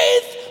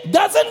 Faith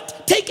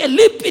doesn't take a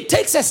leap, it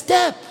takes a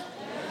step.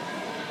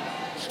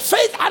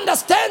 Faith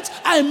understands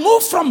I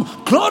move from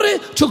glory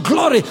to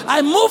glory.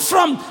 I move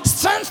from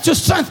strength to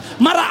strength.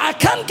 Mara, I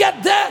can't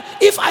get there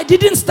if I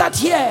didn't start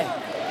here.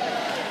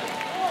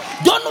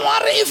 Don't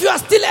worry if you are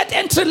still at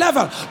entry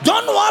level.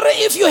 Don't worry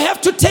if you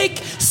have to take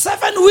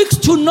 7 weeks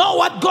to know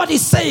what God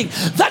is saying.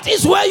 That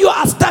is where you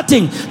are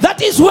starting.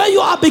 That is where you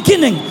are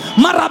beginning.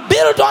 Mara,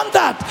 build on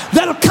that.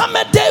 There will come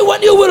a day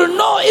when you will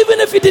know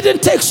even if it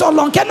didn't take so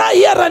long. Can I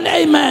hear an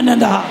amen in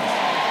the house?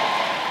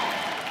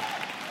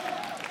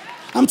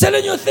 I'm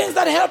telling you things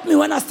that helped me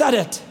when I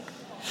started.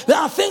 There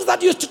are things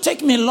that used to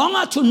take me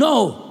longer to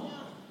know.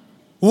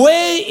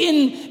 Way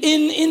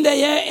in the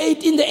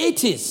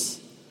 80s.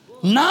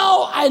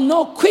 Now I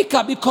know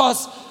quicker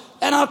because,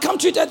 and I'll come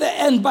to it at the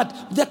end, but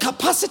the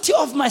capacity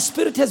of my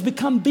spirit has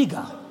become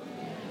bigger.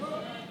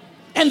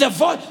 And the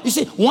voice, you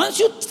see, once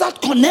you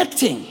start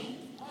connecting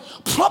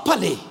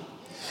properly,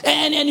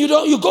 and you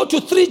go to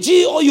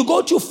 3G or you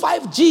go to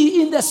 5G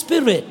in the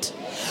spirit,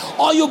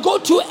 or you go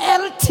to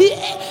LTE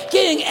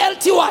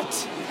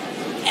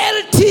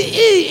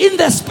in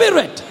the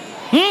spirit,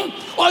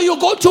 or you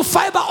go to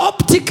fiber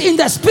optic in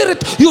the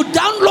spirit, you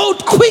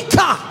download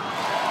quicker.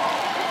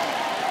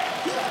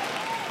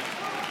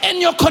 And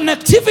your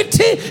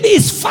connectivity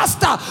is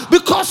faster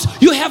because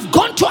you have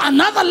gone to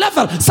another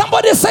level.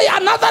 Somebody say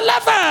another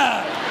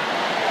level.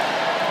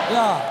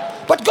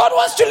 Yeah. But God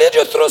wants to lead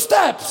you through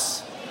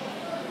steps.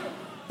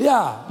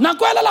 Yeah.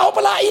 Nakwela la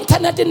hopala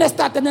internet in the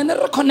start and then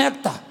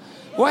reconnector.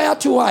 Wire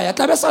to wire.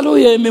 Tabesalo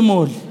ye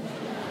memory.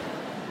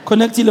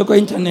 Connect to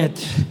internet.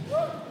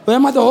 We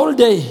am the whole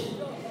day.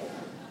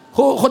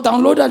 Who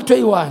downloaded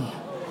 21.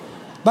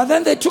 But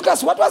then they took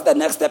us. What was the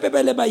next step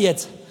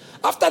yet?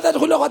 After that,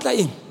 who got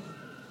in?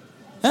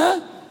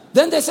 Huh?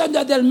 Then they said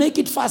that they'll make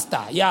it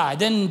faster. Yeah.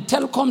 Then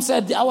Telkom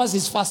said ours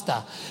is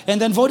faster. And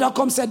then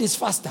Vodacom said it's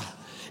faster.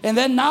 And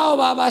then now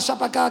Baba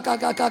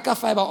Shapaka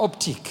fiber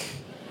optic.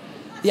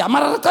 Yeah,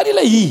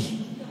 Marakadile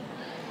he.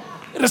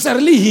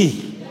 Recently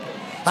he.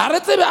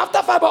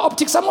 After fiber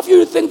optic, some of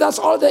you think that's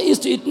all there is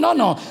to it.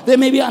 No. There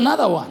may be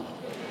another one.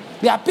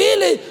 The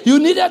appeal, you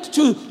needed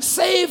to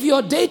save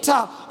your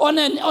data on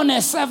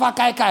a server.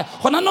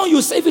 No,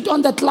 you save it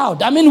on the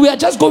cloud. I mean, we are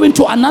just going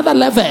to another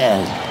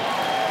level.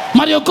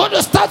 But you got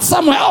to start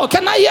somewhere. Oh,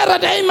 can I hear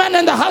an amen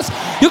in the house?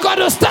 You got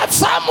to start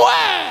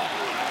somewhere.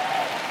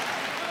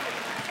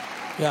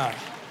 Yeah.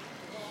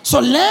 So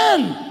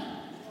learn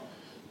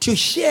to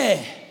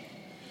share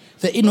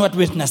the inward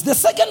witness. The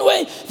second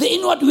way the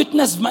inward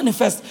witness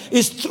manifests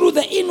is through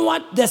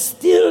the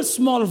still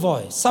small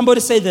voice. Somebody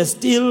say the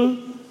still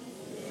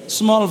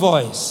small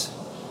voice.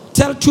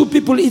 Tell 2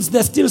 people it's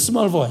the still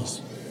small voice.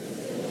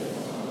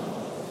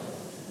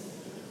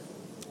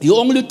 You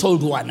only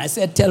told 1. I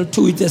said tell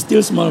 2, it's a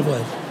still small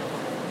voice.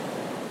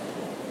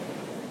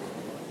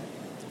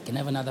 Can I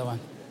have another one?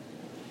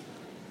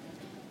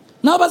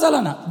 Now,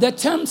 Bazalana, the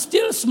term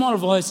still small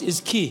voice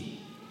is key.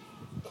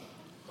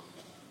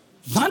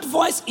 That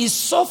voice is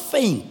so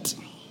faint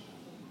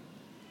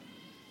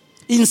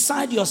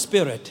inside your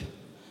spirit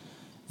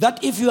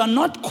that if you are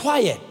not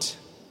quiet,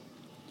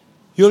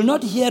 you'll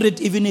not hear it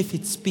even if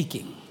it's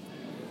speaking.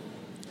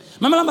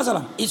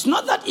 It's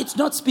not that it's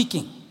not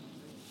speaking,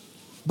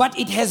 but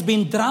it has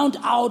been drowned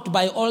out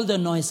by all the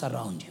noise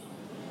around you.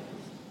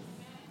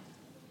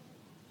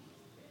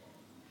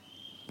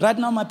 Right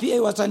now, my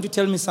PA was trying to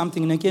tell me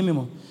something,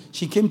 and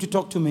she came to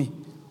talk to me.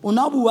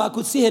 I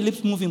could see her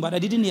lips moving, but I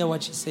didn't hear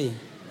what she's saying.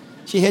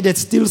 She had a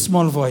still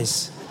small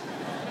voice.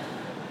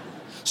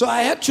 So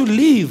I had to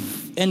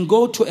leave and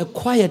go to a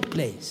quiet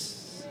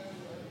place.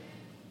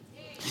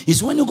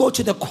 It's when you go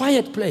to the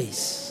quiet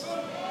place.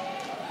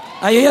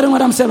 Are you hearing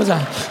what I'm saying?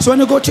 So when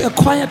you go to a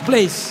quiet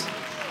place,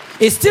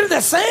 It's still the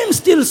same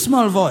still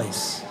small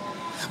voice.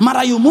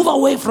 Mara, you move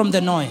away from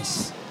the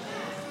noise.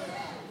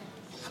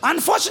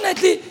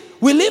 Unfortunately,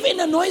 we live in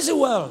a noisy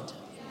world.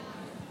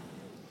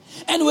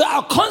 And we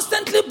are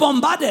constantly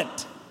bombarded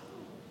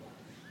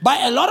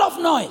by a lot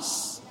of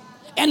noise.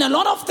 And a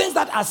lot of things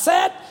that are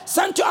said,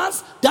 sent to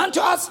us, done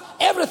to us,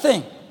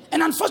 everything.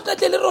 And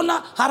unfortunately, you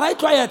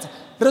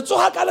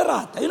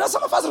know,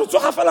 some of us or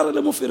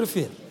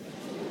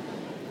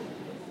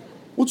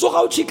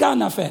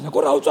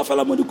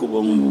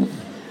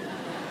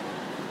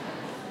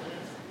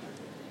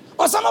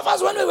some of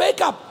us, when we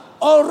wake up,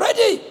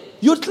 already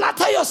you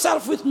clutter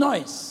yourself with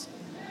noise.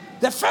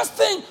 The first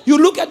thing, you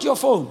look at your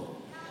phone.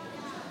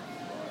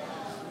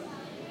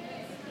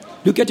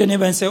 Look at your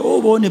neighbor and say,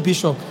 oh, Bonnie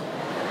Bishop.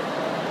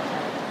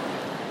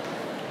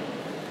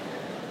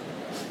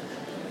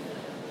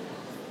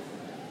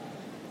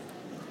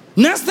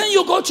 Next thing,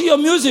 you go to your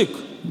music.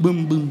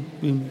 Boom, boom,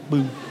 boom,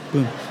 boom,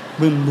 boom,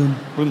 boom, boom,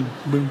 boom,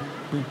 boom, boom,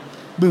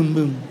 boom, boom,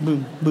 boom,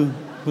 boom, boom,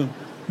 boom,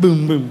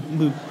 boom, boom,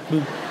 boom,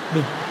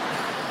 boom.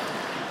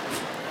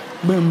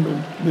 Boom,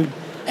 boom, boom.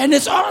 And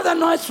it's all the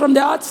noise from the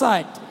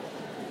outside.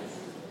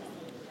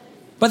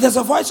 But there's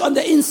a voice on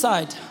the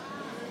inside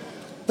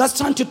that's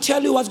trying to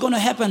tell you what's going to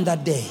happen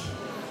that day.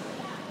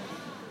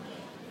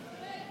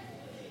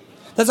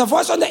 There's a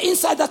voice on the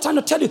inside that's trying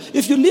to tell you,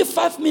 if you leave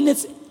 5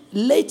 minutes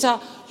later,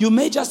 you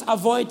may just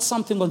avoid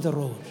something on the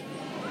road.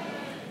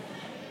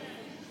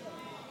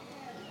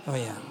 Oh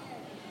yeah.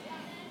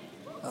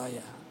 Oh yeah.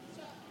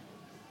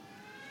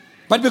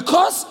 But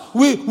because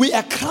we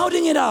are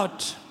crowding it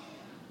out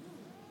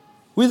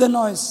with the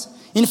noise.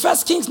 In 1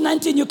 Kings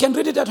 19, you can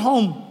read it at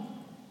home.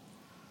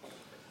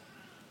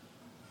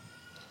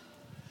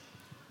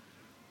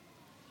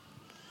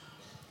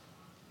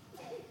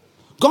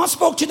 God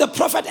spoke to the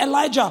prophet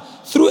Elijah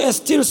through a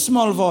still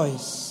small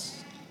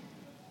voice.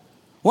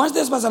 Watch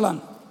this,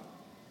 Bazalan.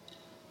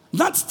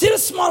 That still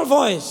small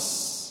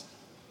voice,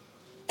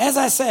 as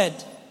I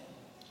said,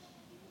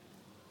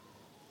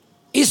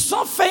 is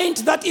so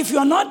faint that if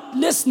you're not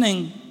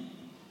listening,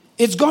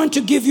 it's going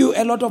to give you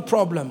a lot of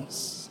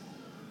problems.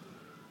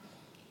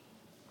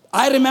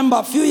 I remember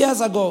a few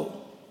years ago,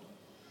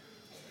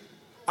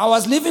 I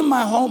was leaving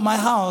my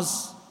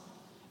house,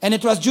 and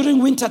it was during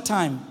winter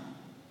time.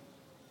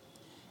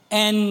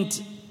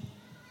 And,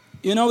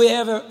 you know, we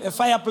have a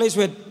fireplace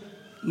with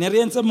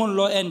Neriense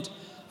Munlo, and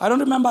I don't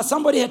remember,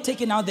 somebody had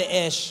taken out the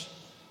ash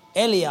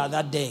earlier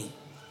that day.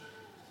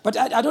 But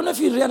I don't know if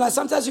you realize,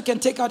 sometimes you can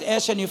take out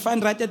ash and you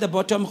find right at the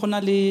bottom,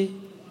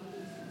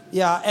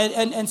 yeah,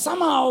 and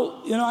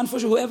somehow, you know,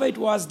 unfortunately, whoever it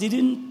was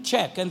didn't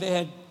check, and they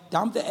had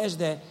dumped the ash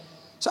there.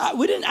 So I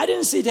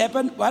didn't see it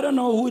happen. I don't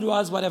know who it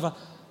was, whatever.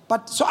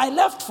 But so I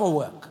left for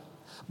work.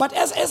 But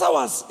as I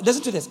was,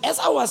 listen to this, as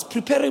I was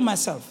preparing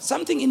myself,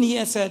 something in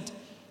here said,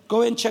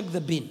 go and check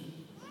the bin.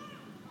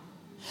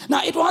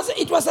 Now it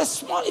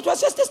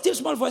was just a still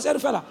small voice. Hey,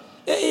 fella,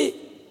 hey,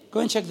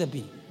 go and check the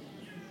bin.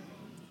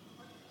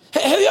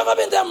 Hey, have you ever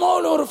been there,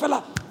 mall or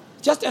fella?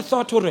 Just a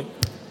thought, hurry.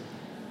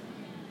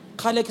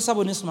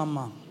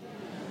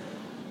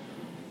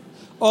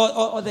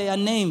 Or their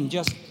name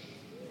just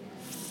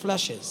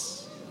flashes.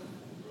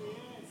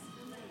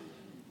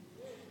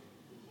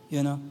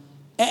 You know?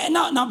 And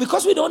now,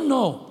 because we don't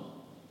know,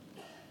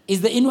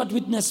 is the inward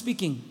witness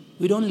speaking,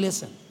 we don't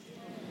listen.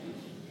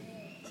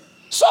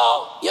 So,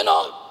 you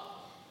know,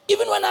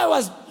 even when I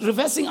was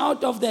reversing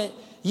out of the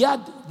yard,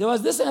 there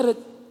was this,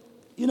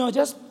 you know,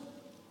 just,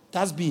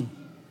 that's been.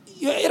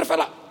 You hear a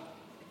fella?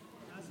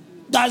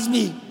 That's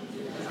me.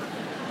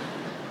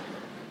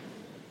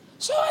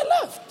 So I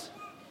left.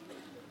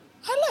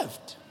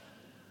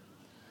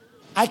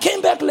 I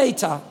came back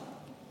later.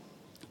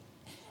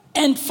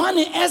 And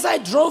funny, as I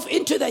drove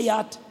into the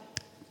yard,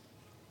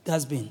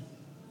 dustbin.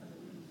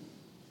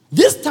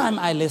 This time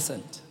I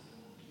listened.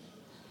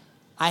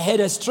 I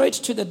headed straight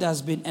to the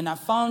dustbin, and I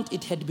found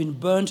it had been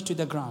burned to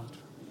the ground.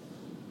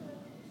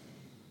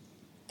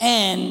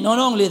 And not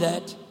only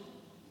that,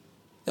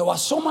 there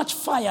was so much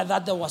fire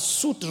that there was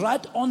soot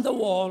right on the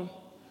wall,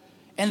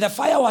 and the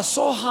fire was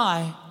so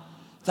high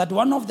that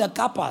one of the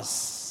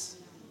kappas,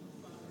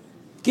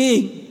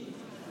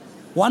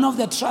 one of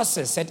the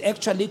trusses had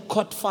actually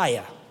caught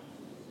fire.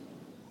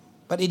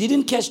 But it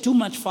didn't catch too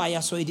much fire,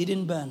 so it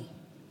didn't burn.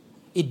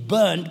 It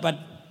burned, but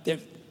the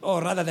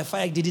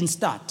fire didn't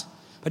start.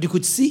 But you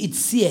could see it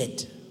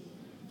seared.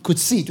 Could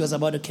see it was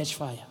about to catch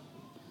fire.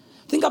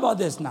 Think about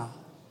this now.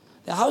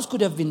 The house could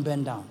have been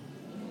burned down.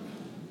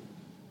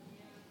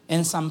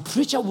 And some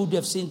preacher would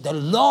have seen the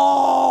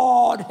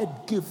Lord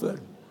had given.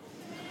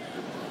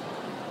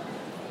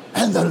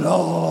 And the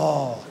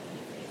Lord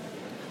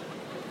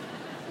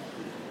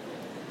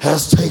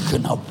has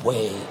taken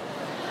away.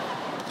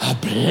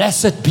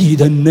 Blessed be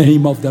the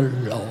name of the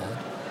Lord.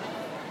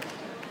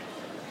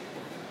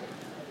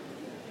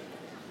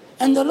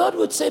 And the Lord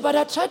would say, but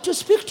I tried to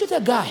speak to the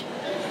guy.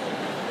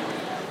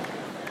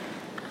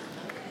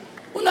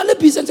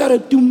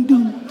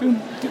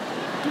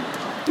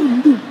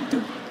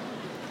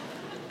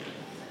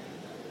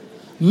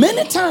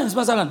 Many times,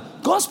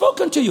 Bazalan, God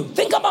spoken to you.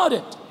 Think about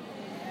it.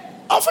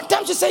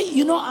 oftentimes you say,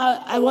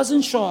 I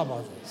wasn't sure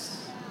about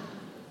this.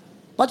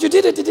 But you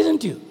did it,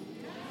 didn't you?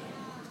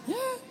 Yeah.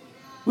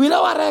 We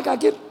know what I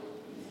get.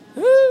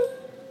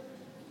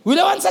 We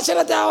don't want such a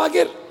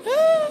letter.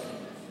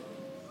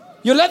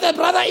 You let the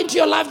brother into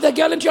your life, the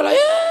girl into your life.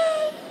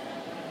 Yeah.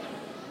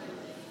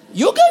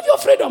 You gave your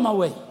freedom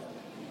away.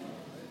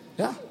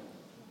 Yeah.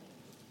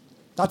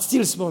 That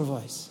still small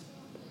voice.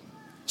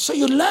 So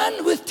you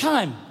learn with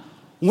time.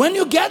 When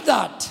you get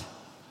that,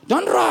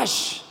 don't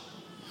rush.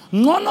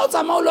 Ngono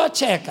zamaulo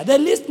check. The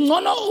list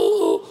ngono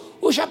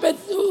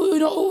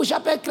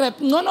ushape crep.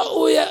 Ngono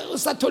uye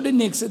usatoli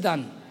nix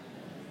done.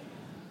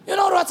 You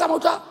know what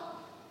Samuta?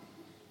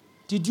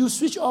 Did you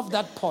switch off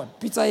that pot?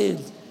 Pizza Hill.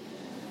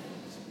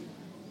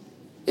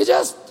 It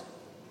just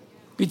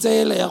Pizza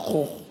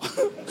Hill.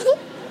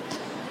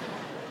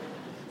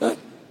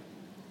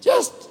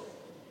 Just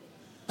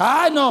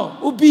I know,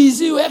 we're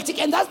busy, we're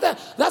hectic, and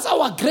that's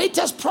our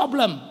greatest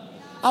problem.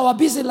 Our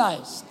busy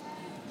lives,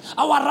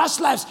 our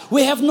rush lives.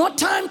 We have no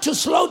time to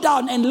slow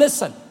down and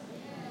listen.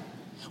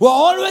 We're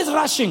always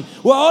rushing.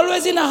 We're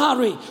always in a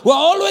hurry. We're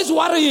always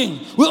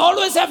worrying. We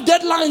always have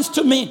deadlines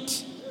to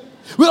meet.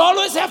 We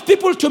always have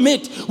people to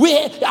meet.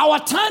 Our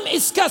time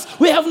is scarce.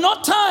 We have no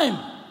time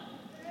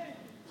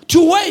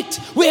to wait.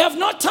 We have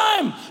no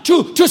time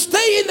to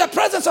stay in the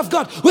presence of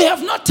God. We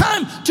have no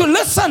time to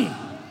listen.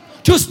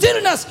 To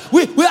stillness.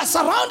 We are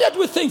surrounded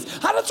with things.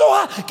 Get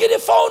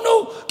the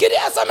phone, get the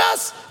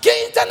SMS,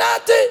 get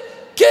internet,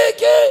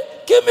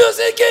 get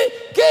music,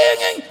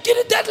 get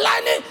the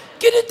deadline,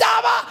 get the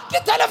daba,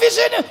 get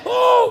television.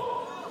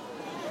 Oh.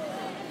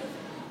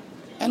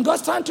 And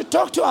God's trying to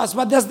talk to us,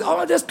 but there's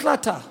all this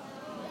clutter.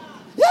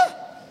 Yeah.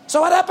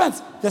 So what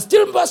happens? The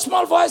still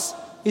small voice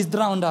is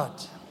drowned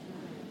out.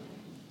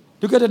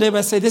 Look at the neighbor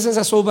and say, this is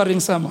a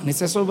sobering sermon.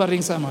 It's a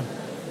sobering sermon.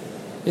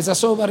 It's a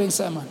sobering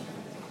sermon.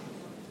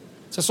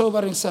 It's a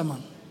sobering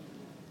sermon.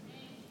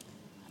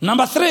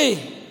 Number 3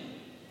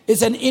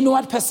 is an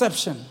inward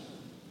perception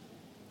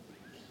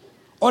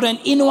or an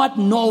inward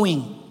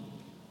knowing.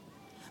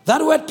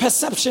 That word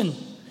perception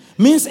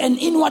means an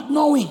inward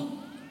knowing.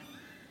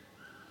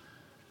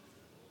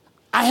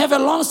 I have a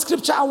long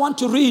scripture I want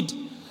to read,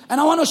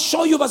 and I want to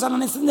show you,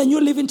 it's in the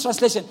New Living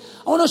Translation.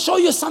 I want to show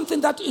you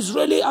something that is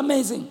really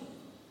amazing.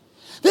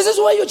 This is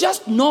where you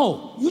just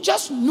know. You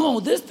just know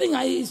this thing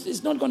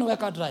is not going to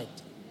work out right.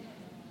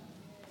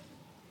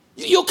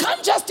 You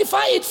can't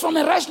justify it from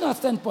a rational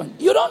standpoint.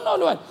 You don't know,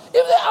 Lord. If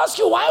they ask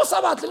you, why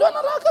Sabbath?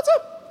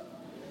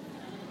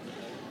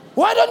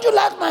 Why don't you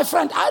like my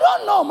friend? I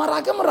don't know.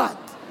 Maragamurat.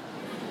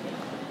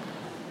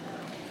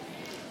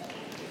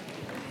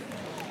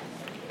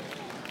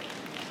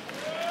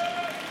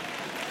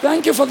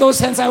 Thank you for those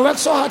hands. I worked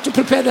so hard to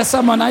prepare the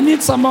sermon. I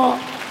need some more.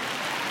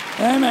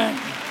 Amen.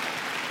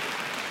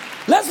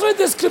 Let's read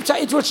this scripture.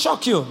 It will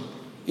shock you.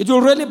 It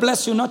will really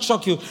bless you, not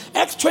shock you.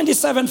 Acts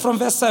 27 from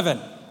verse 7.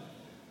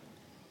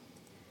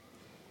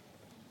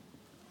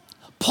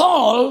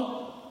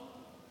 Paul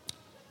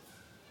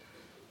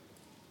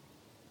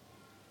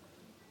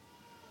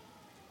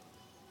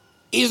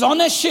is on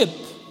a ship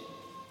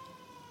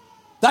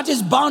that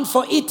is bound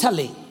for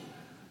Italy.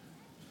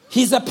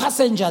 He's a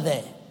passenger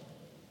there.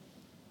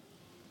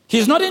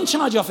 He's not in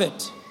charge of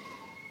it.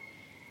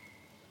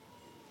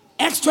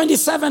 Acts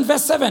 27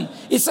 verse 7.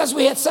 It says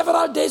we had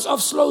several days of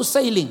slow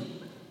sailing.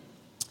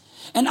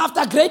 And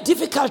after great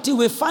difficulty,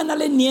 we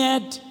finally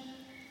neared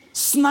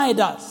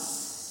Cnidus.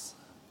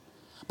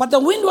 But the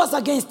wind was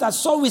against us,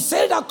 so we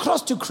sailed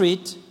across to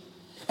Crete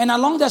and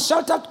along the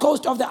sheltered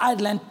coast of the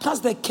island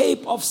past the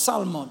Cape of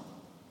Salmon.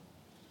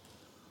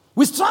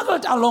 We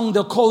struggled along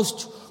the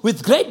coast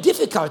with great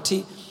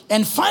difficulty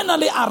and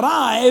finally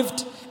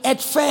arrived at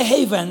Fair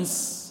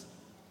Havens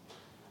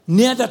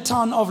near the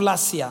town of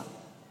Lasea.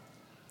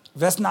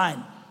 Verse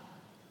 9.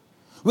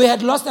 We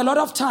had lost a lot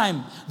of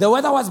time. The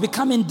weather was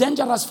becoming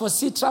dangerous for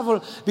sea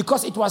travel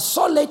because it was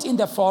so late in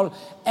the fall,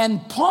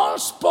 and Paul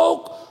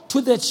spoke to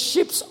the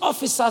ship's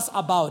officers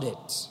about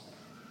it.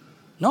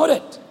 Note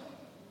it.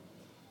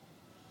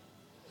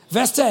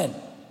 Verse 10.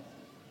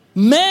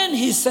 Men,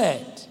 he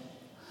said,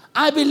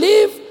 I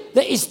believe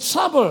there is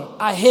trouble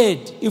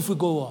ahead if we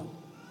go on.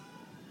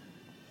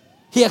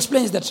 He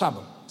explains the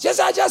trouble. He says,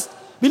 I just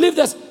believe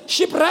there's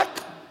shipwreck,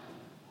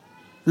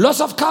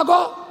 loss of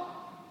cargo,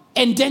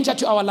 and danger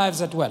to our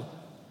lives as well.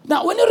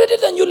 Now, when you read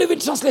it in the New Living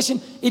Translation,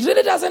 it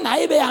really doesn't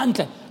hide a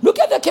hunter. Look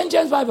at the King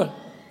James Bible.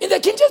 In the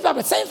King James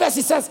Bible, same verse,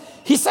 he says,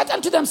 he said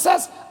unto them,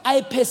 says,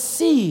 I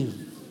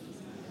perceive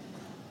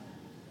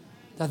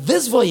that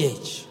this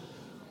voyage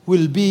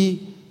will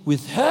be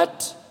with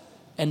hurt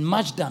and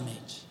much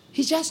damage.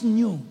 He just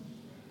knew.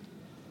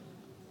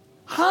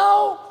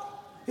 How?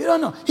 You don't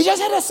know. He just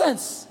had a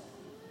sense.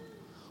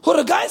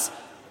 Hold guys,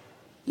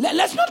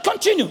 let's not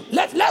continue.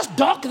 Let's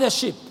dock the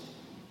ship.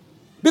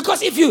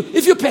 Because if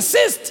you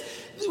persist,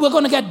 we're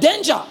going to get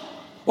danger.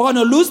 We're going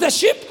to lose the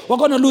ship, we're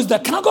going to lose the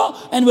cargo,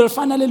 and we'll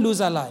finally lose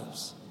our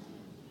lives.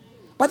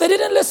 But they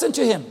didn't listen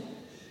to him.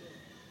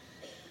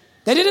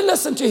 They didn't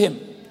listen to him.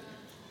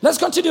 Let's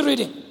continue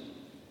reading.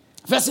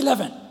 Verse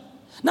 11.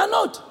 Now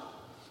note,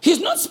 He's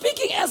not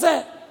speaking as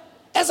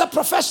a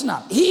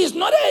professional. He's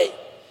not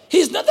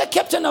the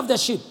captain of the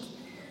ship.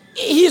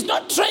 He's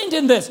not trained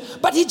in this,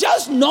 but he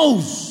just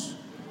knows.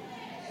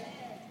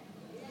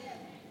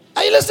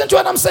 Are you listening to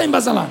what I'm saying,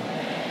 Bazalan?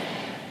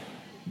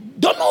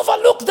 Don't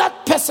overlook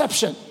that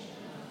perception.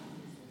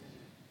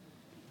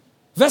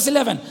 Verse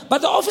 11.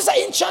 But the officer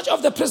in charge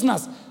of the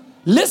prisoners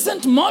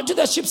listened more to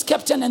the ship's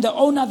captain and the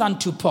owner than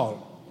to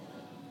Paul.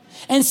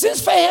 And since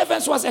Fair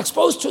Havens was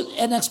exposed to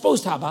an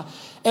exposed harbor,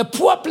 a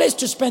poor place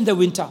to spend the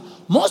winter,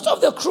 most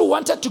of the crew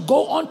wanted to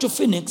go on to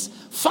Phoenix,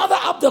 farther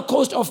up the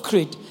coast of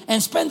Crete,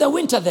 and spend the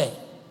winter there.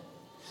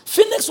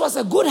 Phoenix was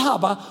a good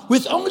harbor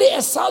with only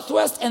a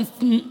southwest and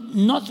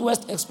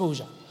northwest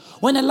exposure.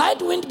 When a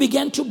light wind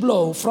began to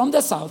blow from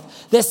the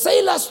south, the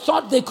sailors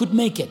thought they could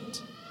make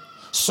it.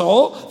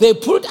 So they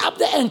pulled up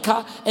the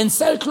anchor and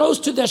sailed close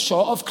to the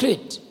shore of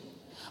Crete.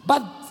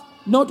 But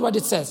note what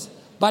it says.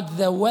 But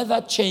the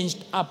weather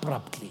changed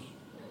abruptly.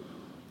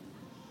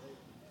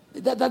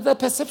 That's the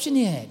perception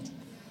he had.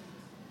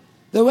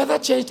 The weather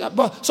changed.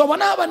 So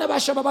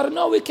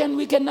no, we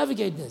can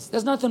navigate this.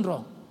 There's nothing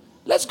wrong.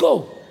 Let's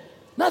go.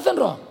 Nothing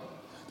wrong.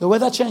 The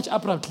weather changed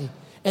abruptly.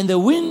 And the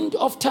wind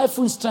of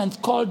typhoon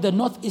strength called the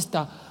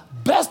northeaster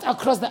burst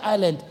across the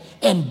island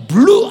and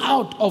blew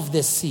out of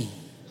the sea.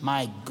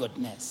 My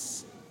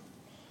goodness.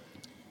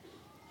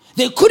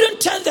 They couldn't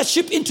turn the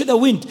ship into the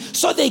wind,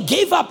 so they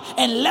gave up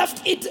and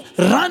left it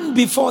run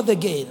before the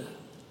gale.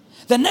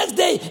 The next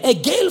day, a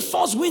gale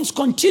force winds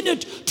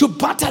continued to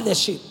batter the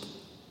ship.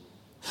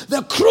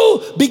 The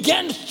crew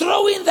began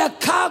throwing the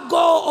cargo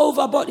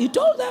overboard. He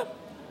told them.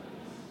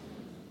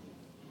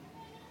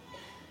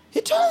 He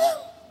told them.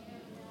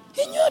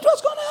 He knew it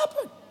was going to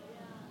happen.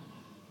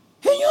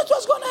 He knew it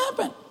was going to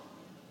happen.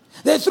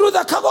 They threw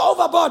the cargo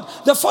overboard.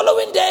 The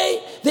following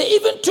day, they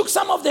even took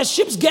some of the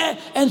ship's gear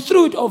and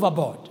threw it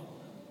overboard.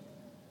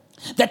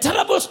 The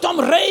terrible storm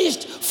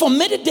raged for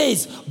many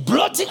days,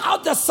 blotting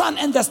out the sun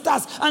and the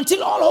stars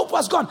until all hope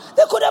was gone.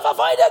 They could have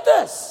avoided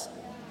this.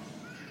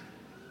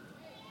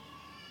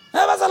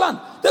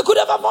 They could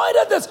have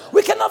avoided this.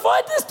 We can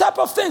avoid this type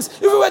of things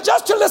if we were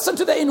just to listen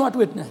to the inward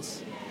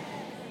witness.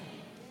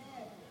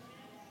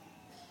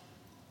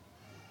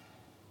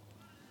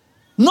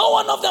 No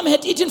one of them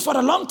had eaten for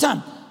a long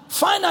time.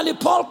 Finally,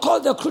 Paul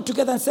called the crew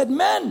together and said,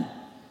 "Men,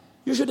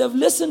 you should have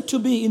listened to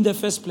me in the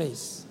first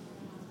place.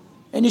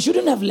 And you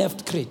shouldn't have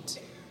left Crete.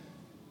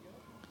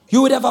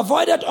 You would have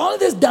avoided all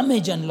this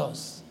damage and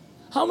loss."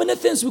 How many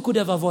things we could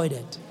have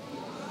avoided?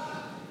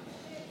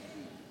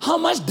 How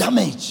much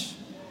damage?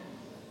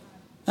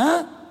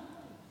 Huh?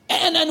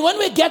 And when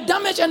we get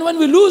damage and when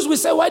we lose, we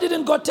say, "Why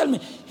didn't God tell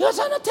me?" He was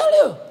trying to tell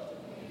you.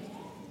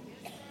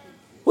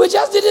 We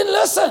just didn't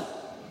listen.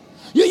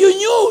 You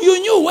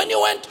knew when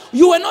you went,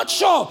 you were not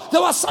sure.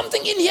 There was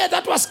something in here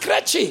that was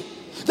scratchy.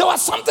 There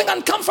was something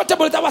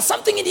uncomfortable. There was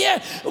something in here.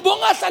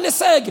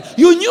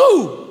 You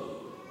knew.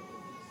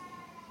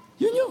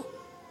 You knew.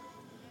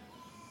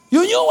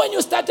 You knew when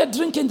you started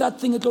drinking that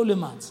thing at Holy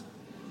Mats.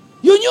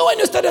 You knew when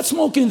you started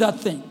smoking that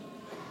thing.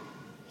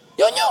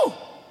 You knew.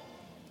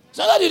 It's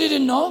not that you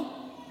didn't know.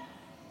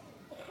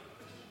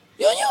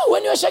 You knew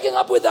when you were shaking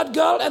up with that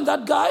girl and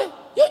that guy.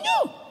 You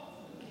knew.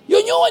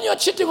 You knew when you were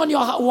cheating on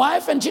your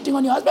wife and cheating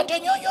on your husband. You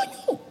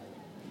knew.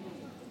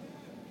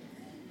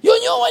 You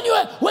knew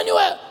when you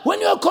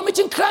were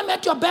committing crime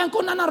at your bank,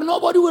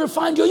 nobody will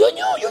find you. You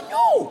knew.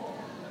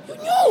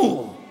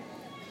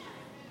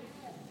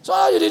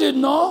 So you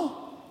didn't know.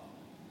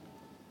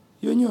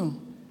 You knew.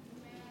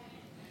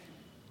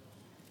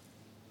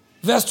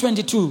 Verse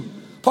 22.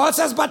 Paul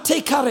says, "But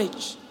take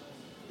courage.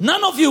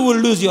 None of you will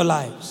lose your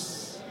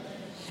lives,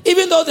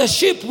 even though the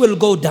ship will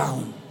go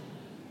down.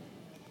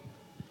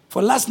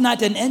 For last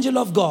night an angel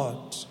of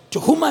God, to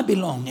whom I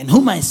belong and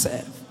whom I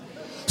serve,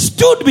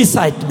 stood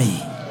beside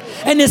me.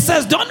 And he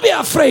says, 'Don't be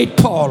afraid,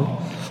 Paul,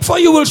 for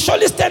you will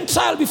surely stand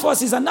trial before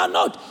Caesar.'" Now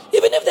note,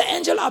 even if the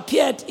angel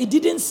appeared, it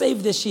didn't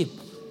save the ship.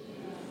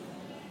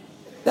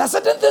 There are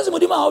certain things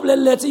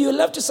you'll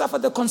have to suffer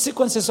the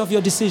consequences of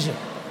your decision.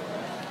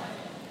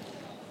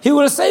 He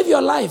will save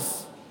your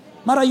life.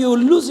 Mara, you will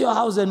lose your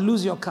house and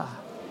lose your car.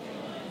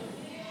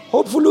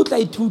 Hopefully, look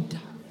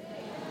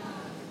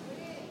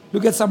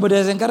at somebody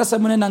else.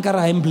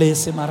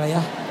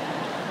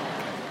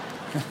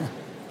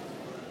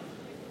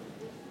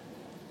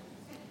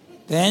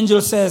 The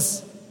angel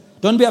says,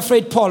 "Don't be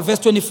afraid, Paul." Verse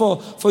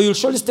 24, "For you'll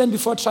surely stand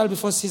before trial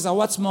before Caesar.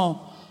 What's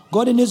more,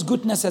 God in his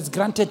goodness has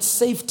granted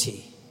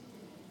safety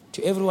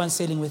to everyone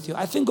sailing with you."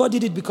 I think God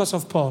did it because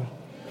of Paul.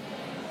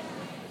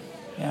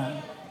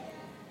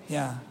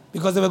 Yeah.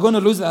 Because they were going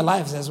to lose their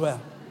lives as well.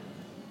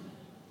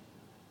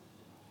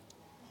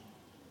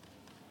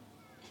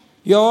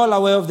 You're all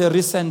aware of the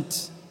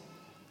recent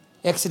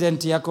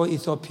accident, Yako,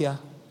 Ethiopian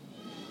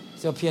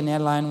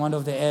airline, one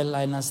of the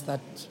airliners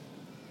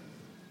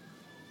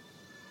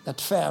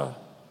that fell.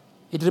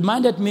 It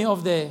reminded me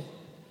of the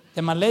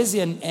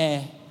Malaysian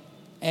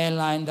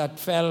airline that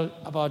fell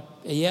about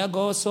a year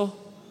ago or so.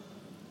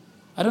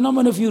 I don't know how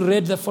many of you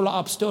read the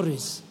follow-up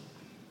stories.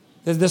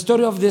 There's the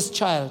story of this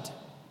child.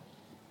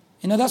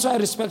 That's why I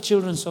respect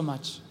children so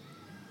much.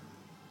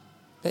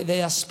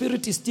 Their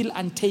spirit is still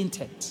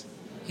untainted.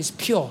 It's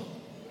pure.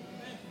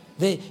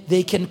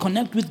 They can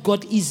connect with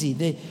God easy.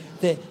 Their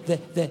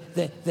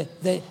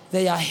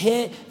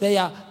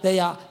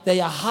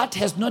heart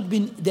has not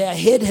been, their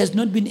head has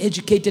not been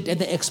educated at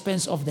the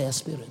expense of their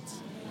spirits.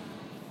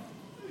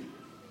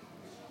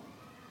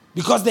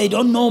 Because they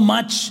don't know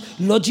much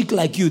logic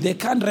like you. They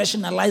can't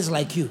rationalize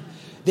like you.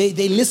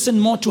 They listen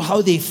more to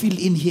how they feel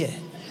in here.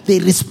 They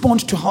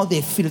respond to how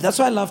they feel. That's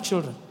why I love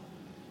children.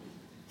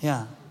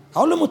 Yeah.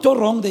 How long you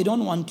wrong, they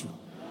don't want you.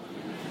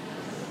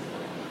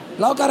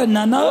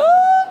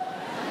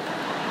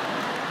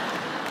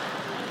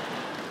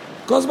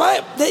 Because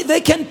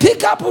they can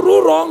pick up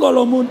who wrong or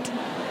munt.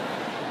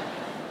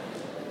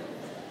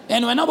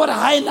 And when about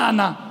hi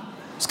nana,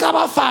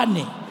 skaba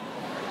funny.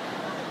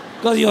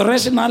 Because you're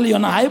rational, you're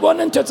not high born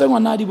and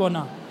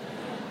bona.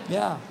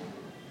 Yeah.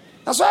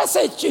 That's why I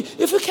say,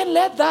 if you can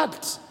let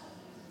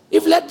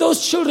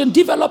those children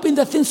develop in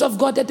the things of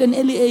God at an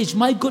early age,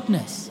 my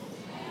goodness.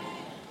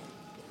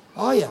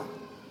 Oh yeah.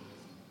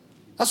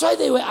 That's why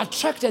they were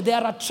attracted. They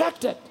are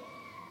attracted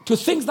to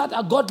things that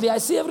are godly. I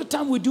see every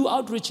time we do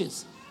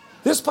outreaches.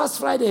 This past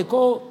Friday,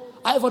 go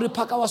Ivory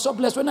Park, I was so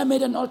blessed. When I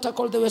made an altar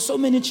call, there were so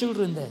many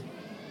children there.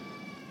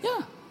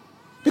 Yeah.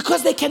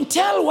 Because they can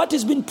tell what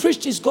is being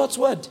preached is God's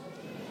word.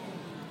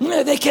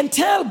 They can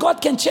tell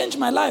God can change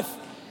my life.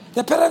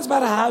 The parents,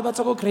 but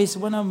grace.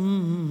 No,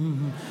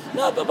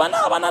 but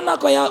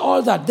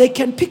all that. They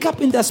can pick up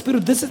in their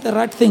spirit. This is the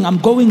right thing. I'm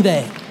going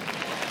there.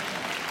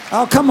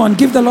 Oh, come on,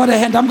 give the Lord a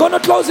hand. I'm going to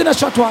close in a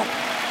short while.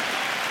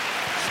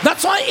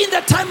 That's why in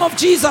the time of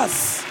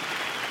Jesus,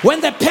 when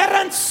the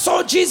parents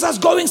saw Jesus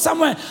going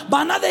somewhere,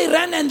 but now they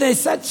ran and they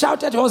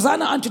shouted,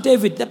 Hosanna unto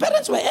David. The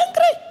parents were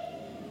angry.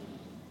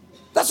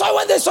 That's why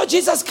when they saw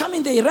Jesus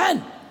coming, they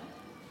ran.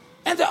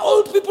 And the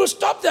old people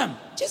stopped them.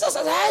 Jesus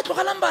says, hey,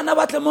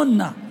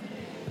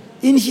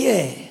 in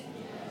here.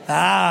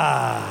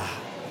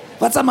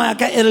 What's a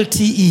Mayaka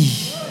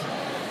LTE?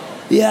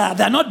 Yeah,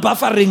 they're not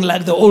buffering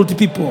like the old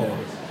people.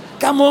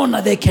 Come on,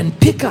 they can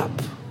pick up.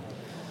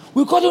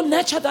 We've got to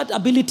nurture that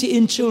ability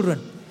in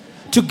children.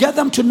 To get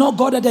them to know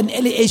God at an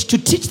early age. To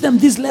teach them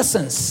these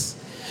lessons.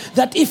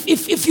 That if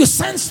you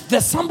sense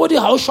there's somebody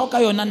how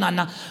shoka yo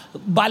nana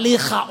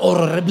balicha or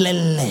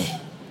reblele.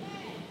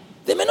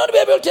 They may not be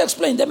able to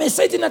explain. They may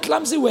say it in a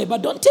clumsy way,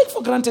 but don't take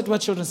for granted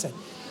what children say.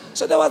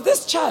 So there was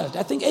this child,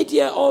 I think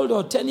 8-year-old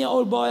or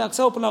 10-year-old boy,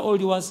 how old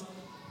he was.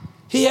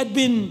 He had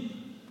been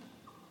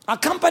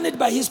accompanied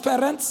by his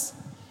parents.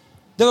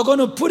 They were going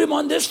to put him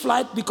on this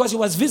flight because he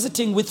was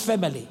visiting with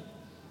family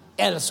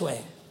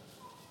elsewhere.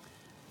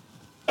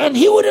 And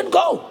he wouldn't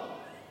go.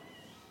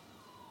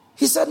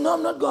 He said, no,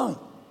 I'm not going.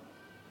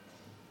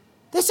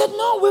 They said,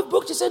 no, we've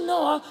booked. He said,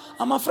 no,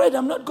 I'm afraid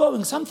I'm not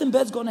going. Something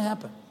bad's going to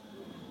happen.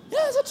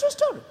 Yeah, it's a true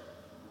story.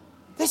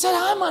 They said,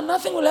 hi man,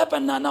 nothing will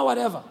happen now,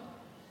 whatever.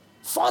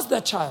 Forced the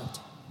child.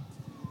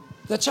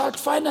 The child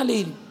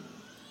finally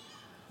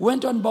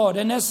went on board.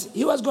 And as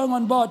he was going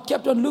on board,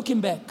 kept on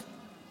looking back.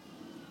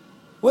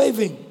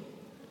 Waving.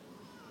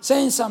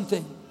 Saying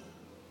something.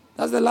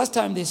 That's the last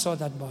time they saw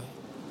that boy.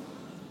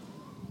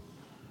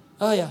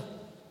 Oh yeah.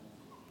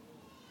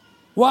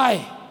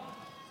 Why?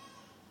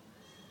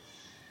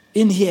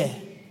 In here,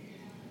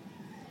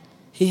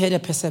 he had a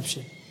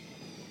perception.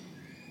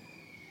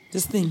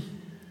 This thing,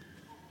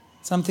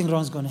 something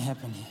wrong is going to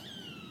happen here.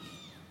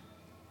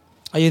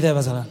 Are you there,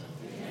 Bazalan?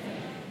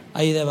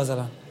 Are you there,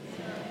 Bazalan?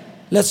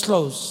 Let's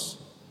close.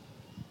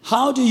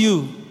 How do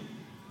you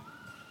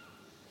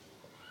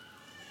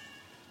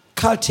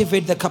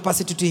cultivate the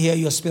capacity to hear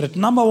your spirit?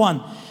 Number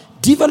one,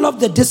 develop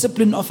the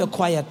discipline of a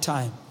quiet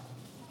time.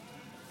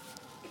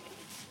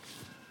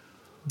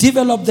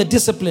 Develop the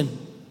discipline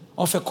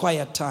of a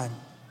quiet time.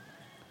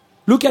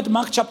 Look at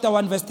Mark chapter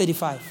 1 verse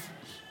 35.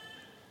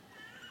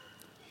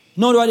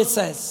 Note what it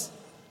says.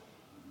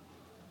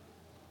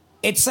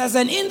 It says,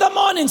 and in the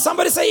morning,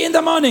 somebody say in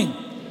the morning.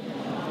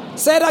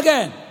 Say it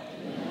again.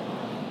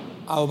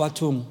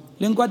 Aubatung.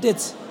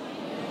 Lingwatet.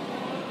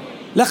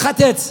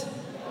 Lekhatet.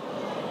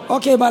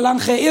 Okay,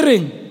 balanghe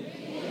earring.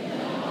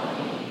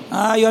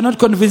 You are not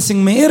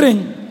convincing me.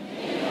 Earring.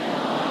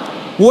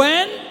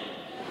 When?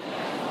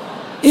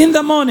 In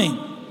the morning.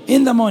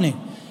 In the morning.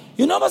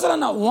 You know,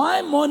 Basalana,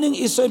 why morning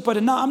is so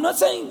important? Now, I'm not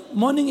saying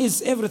morning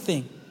is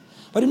everything.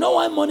 But you know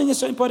why morning is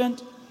so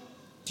important?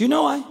 Do you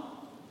know why? You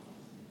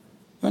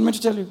want me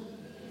to tell you?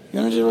 You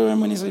want me to tell you why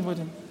morning is so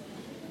important?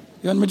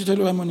 You want me to tell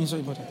you why morning is so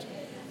important?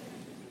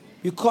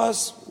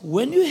 Because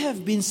when you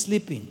have been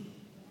sleeping,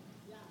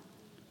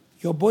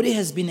 your body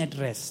has been at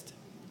rest.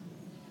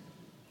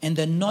 And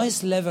the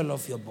noise level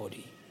of your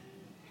body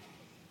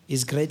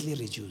is greatly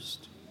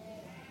reduced.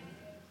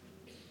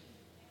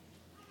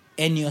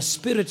 And your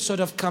spirit sort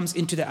of comes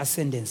into the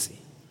ascendancy.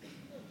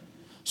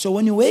 So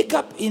when you wake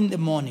up in the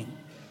morning,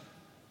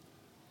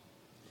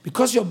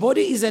 because your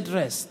body is at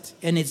rest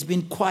and it's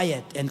been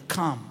quiet and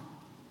calm,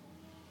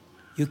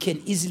 you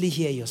can easily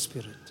hear your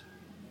spirit.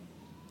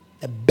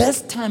 The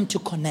best time to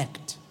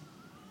connect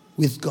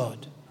with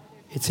God,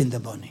 it's in the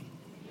morning.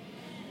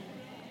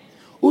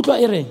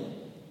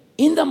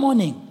 In the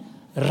morning,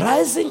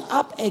 rising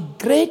up a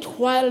great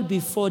while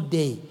before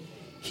day,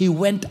 he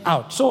went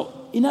out.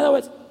 So, in other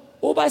words,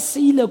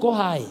 obasile go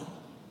high.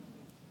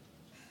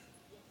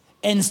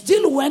 And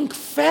still went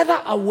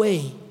further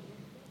away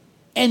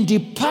and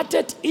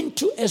departed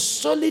into a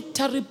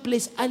solitary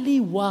place, Ali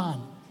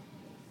one.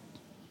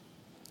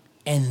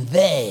 And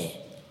there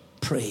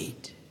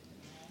prayed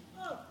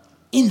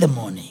in the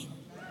morning.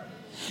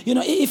 You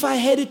know, if I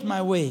had it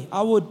my way,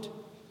 I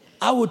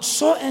would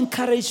so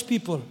encourage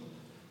people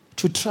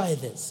to try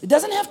this. It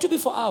doesn't have to be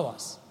for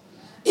hours.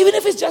 Even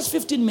if it's just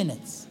 15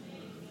 minutes.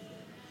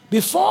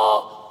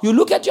 Before you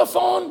look at your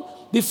phone,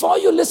 before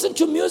you listen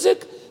to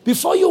music,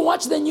 before you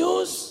watch the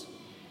news,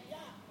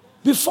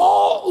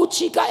 before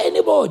uchika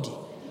anybody.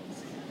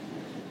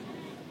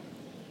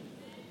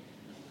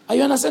 Are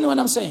you understanding what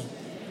I'm saying?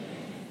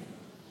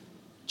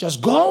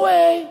 Just go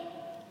away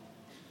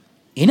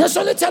in a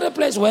solitary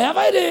place,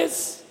 wherever it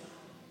is,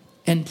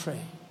 and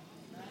pray.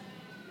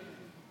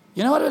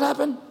 You know what will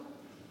happen?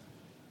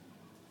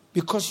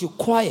 Because you're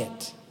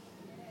quiet,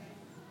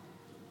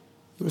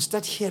 you will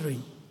start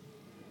hearing.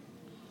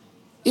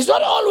 It's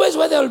not always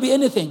where there will be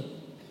anything.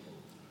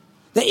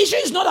 The issue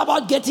is not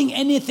about getting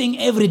anything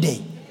every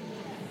day.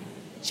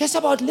 It's just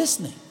about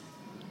listening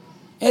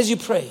as you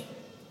pray.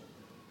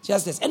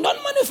 Just this. And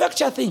don't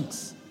manufacture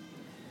things.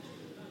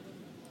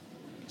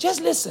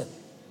 Just listen.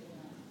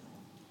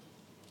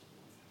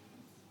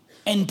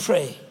 And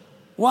pray.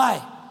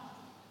 Why?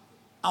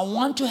 I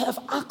want to have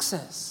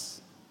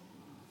access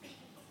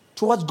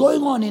to what's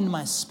going on in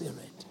my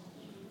spirit.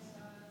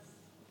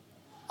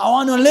 I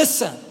want to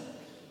listen.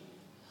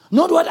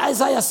 Note what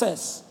Isaiah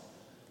says.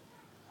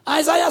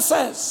 Isaiah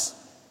says,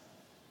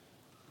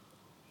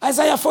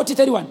 Isaiah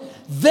 40:31,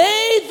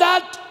 they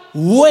that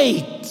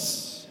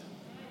wait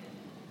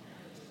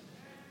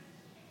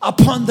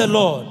upon the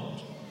Lord.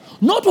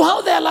 Note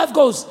how their life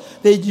goes.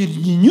 They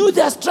renew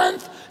their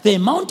strength. They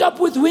mount up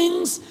with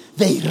wings.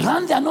 They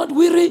run, they are not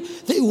weary.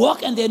 They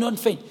walk and they are not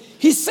faint.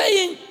 He's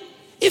saying,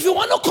 if you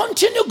want to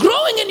continue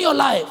growing in your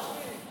life,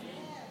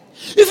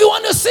 if you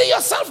want to see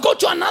yourself go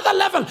to another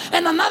level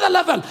and another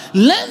level,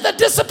 learn the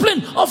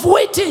discipline of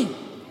waiting.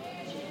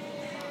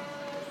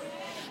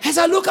 As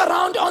I look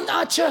around on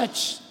our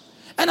church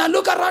and I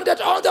look around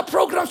at all the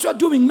programs we are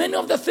doing, many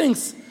of the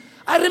things,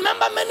 I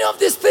remember many of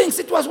these things,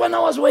 it was when I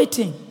was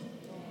waiting.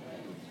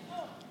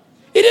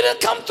 It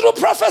didn't come through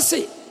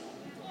prophecy.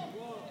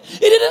 It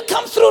didn't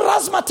come through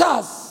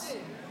razzmatazz.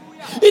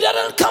 It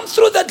didn't come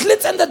through the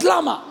glitz and the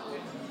glamour.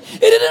 It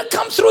didn't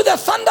come through the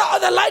thunder or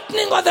the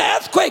lightning or the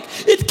earthquake.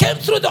 It came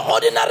through the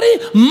ordinary,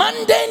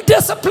 mundane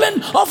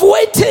discipline of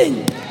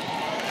waiting.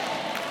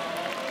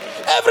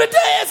 Every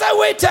day as I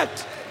waited,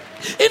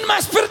 in my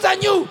spirit I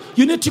knew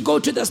you need to go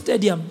to the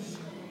stadium.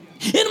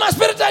 In my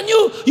spirit I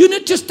knew you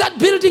need to start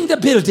building the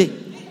building.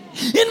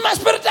 In my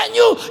spirit I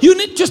knew you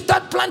need to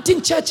start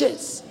planting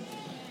churches.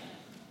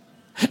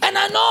 And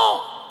I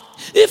know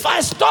if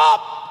I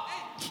stop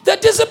the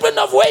discipline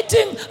of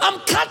waiting, I'm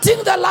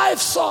cutting the life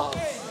source.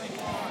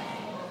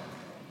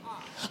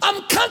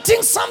 I'm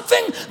cutting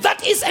something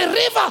that is a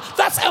river,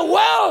 that's a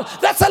well,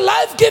 that's a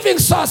life-giving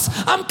source.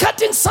 I'm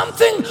cutting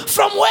something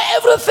from where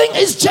everything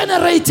is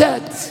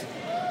generated.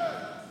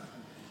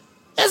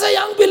 As a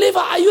young believer,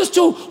 I used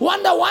to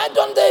wonder, why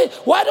don't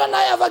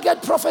I ever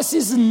get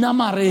prophecies in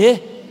Namare?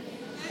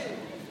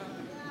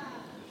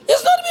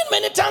 It's not been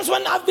many times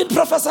when I've been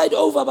prophesied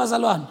over,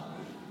 Bazalwan.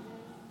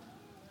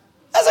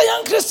 As a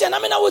young Christian,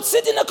 I would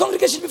sit in a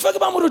congregation before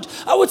Kibamurut.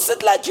 I would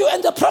sit like you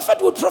and the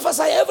prophet would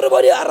prophesy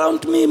everybody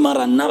around me.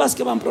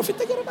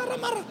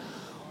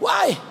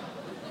 Why?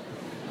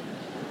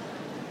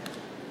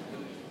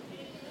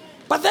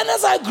 But then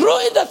as I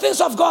grew in the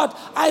things of God,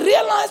 I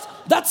realized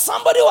that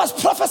somebody who was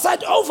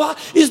prophesied over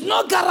is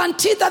not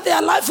guaranteed that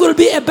their life will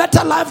be a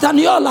better life than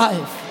your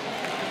life.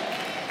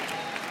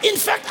 In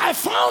fact, I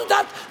found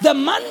that the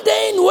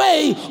mundane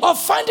way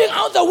of finding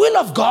out the will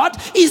of God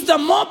is the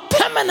more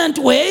permanent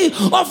way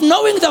of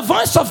knowing the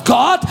voice of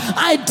God.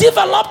 I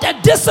developed a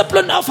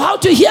discipline of how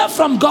to hear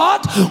from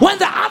God when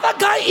the other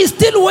guy is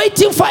still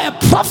waiting for a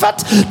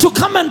prophet to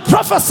come and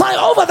prophesy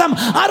over them.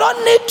 I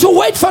don't need to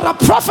wait for a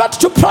prophet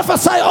to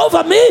prophesy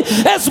over me.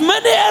 As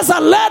many as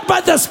are led by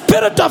the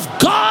Spirit of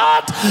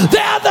God, they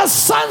are the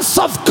sons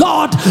of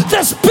God.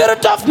 The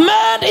spirit of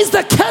man is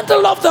the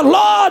candle of the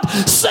Lord,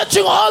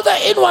 searching all the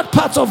inward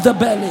parts of the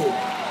belly.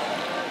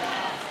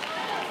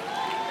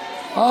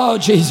 Oh,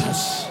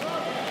 Jesus.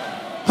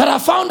 But I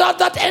found out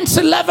that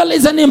entry level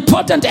is an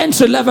important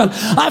entry level.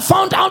 I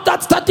found out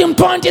that starting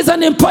point is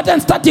an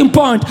important starting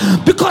point.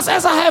 Because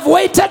as I have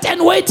waited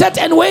and waited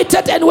and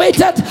waited and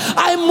waited,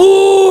 I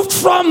moved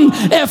from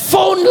a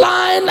phone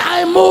line.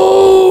 I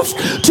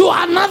moved to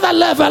another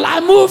level. I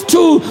moved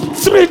to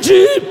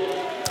 3G.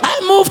 I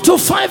moved to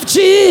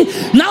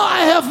 5G. Now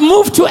I have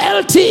moved to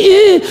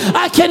LTE.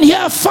 I can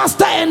hear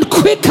faster and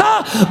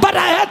quicker, but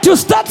I had to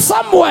start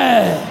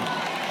somewhere.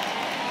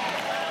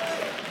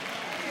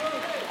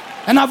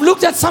 And I've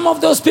looked at some of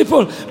those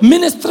people,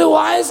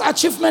 ministry-wise,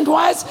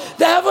 achievement-wise,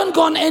 they haven't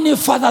gone any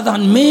further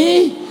than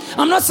me.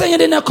 I'm not saying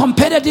it in a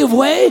competitive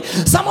way.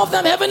 Some of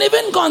them haven't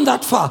even gone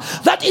that far.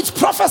 That it's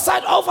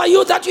prophesied over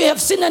you that you have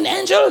seen an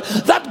angel,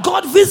 that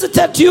God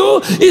visited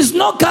you, is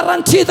no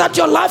guarantee that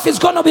your life is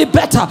going to be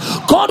better.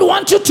 God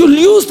wants you to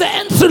use the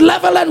entry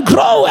level and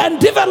grow and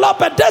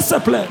develop a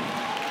discipline.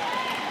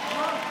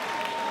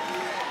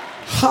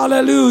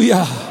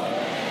 Hallelujah.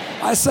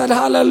 I said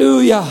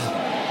hallelujah.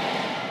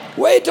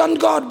 Wait on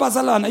God,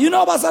 Bazalana. You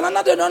know,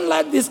 Bazalana, they don't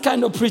like this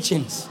kind of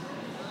preachings.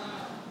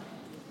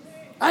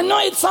 I know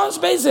it sounds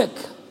basic,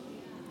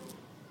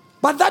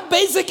 but that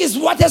basic is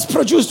what has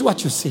produced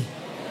what you see.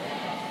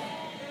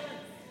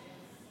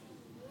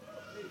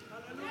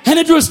 And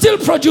it will still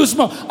produce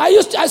more.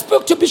 I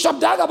spoke to Bishop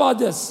Dag about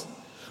this.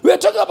 We were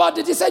talking about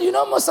it. He said, you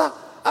know, Musa,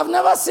 I've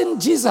never seen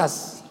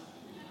Jesus.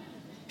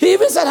 He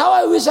even said, how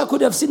I wish I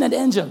could have seen an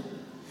angel.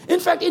 In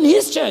fact, in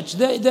his church,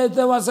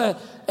 there was a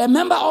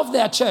member of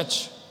their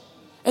church.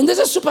 And this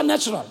is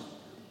supernatural.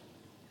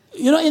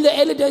 You know, in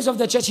the early days of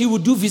the church, he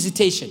would do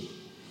visitation.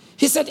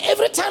 He said,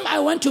 every time I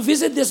went to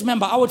visit this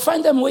member, I would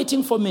find them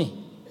waiting for me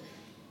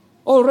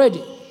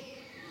already.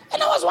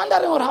 And I was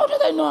wondering, well, how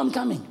did I know I'm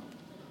coming?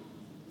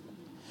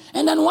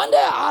 And then one day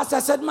I asked, I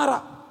said,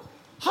 Mara,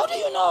 how do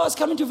you know I was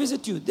coming to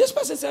visit you? This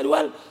person said,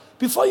 well,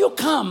 before you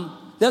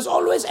come, there's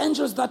always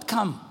angels that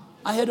come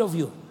ahead of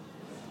you.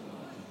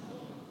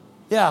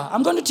 Yeah,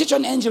 I'm going to teach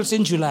on angels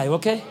in July,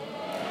 okay?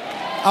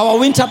 Our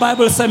winter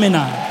Bible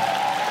seminar.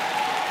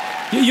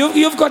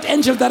 You've got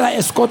angels that are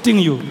escorting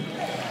you.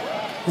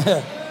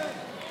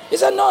 He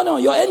said, no,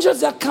 your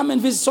angels that come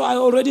and visit, so I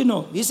already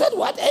know. He said,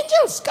 what?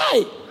 Angels?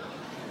 Sky?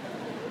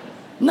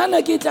 No.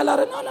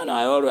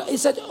 He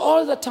said,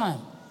 all the time.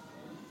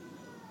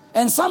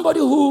 And somebody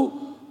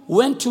who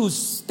went to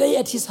stay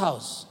at his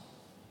house,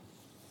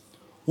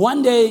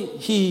 one day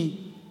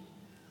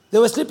they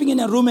were sleeping in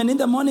a room, and in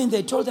the morning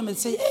they told them and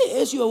say,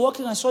 hey, as you were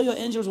walking, I saw your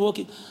angels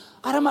walking.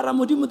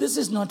 Aramaramudimu, this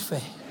is not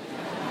fair.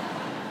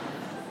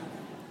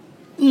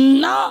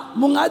 Now,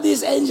 munga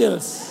these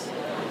angels.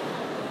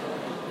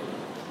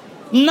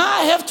 Now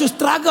I have to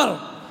struggle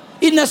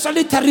in a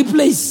solitary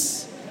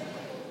place.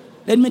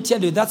 Let me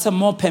tell you, that's a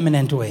more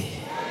permanent way.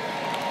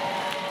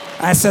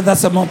 I said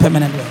that's a more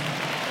permanent way.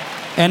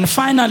 And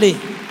finally,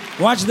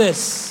 watch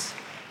this.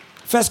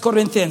 1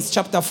 Corinthians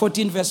chapter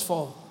 14, verse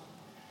 4.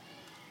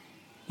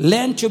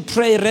 Learn to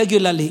pray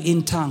regularly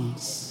in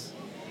tongues.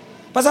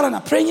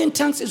 Pastor, praying in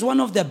tongues is one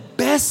of the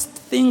best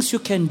things you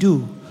can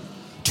do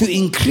to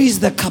increase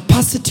the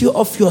capacity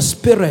of your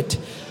spirit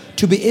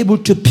to be able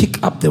to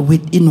pick up the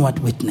inward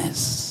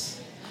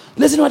witness.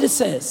 Listen to what it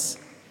says.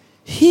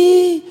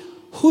 He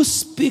who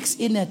speaks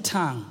in a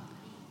tongue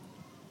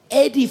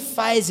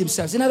edifies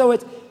himself. In other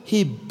words,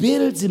 he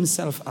builds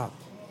himself up.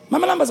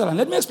 Mama Lambazalan,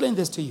 let me explain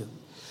this to you.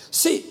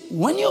 See,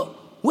 when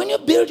you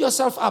build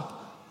yourself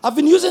up, I've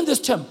been using this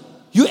term,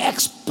 you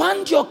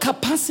expand your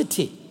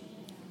capacity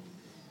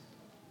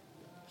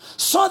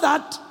so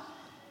that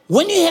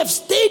when you have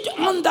stayed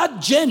on that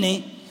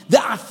journey,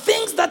 there are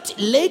things that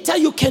later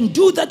you can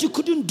do that you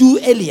couldn't do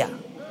earlier.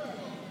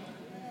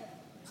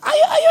 Are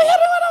you hearing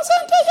what I'm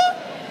saying to you?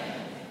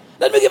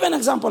 Let me give an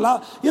example.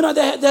 You know,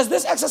 there's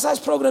this exercise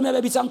program,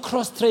 it's on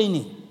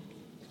cross-training.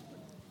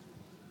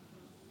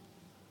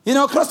 You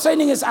know,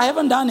 cross-training is, I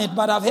haven't done it,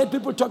 but I've heard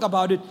people talk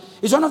about it.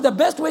 It's one of the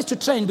best ways to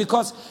train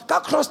because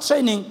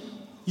cross-training,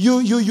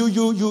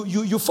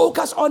 you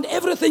focus on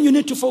everything you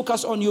need to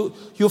focus on.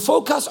 You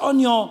focus on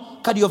your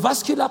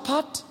cardiovascular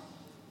part,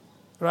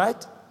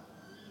 right?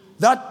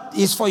 That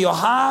is for your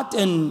heart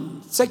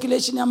and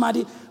circulation,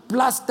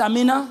 plus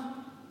stamina.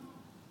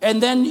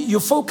 And then you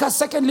focus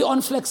secondly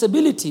on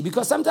flexibility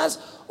because sometimes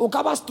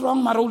ukaba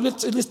strong mara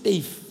little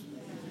stiff.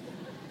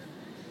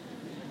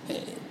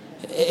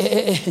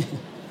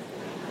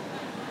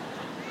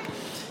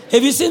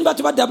 Have you seen about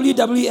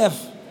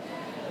WWF?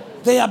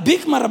 They are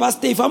big maraba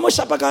stiff. Amo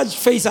shapaka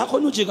face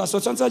akonu jiga so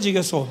chansa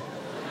jiga so.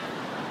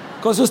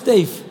 Cause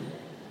stiff.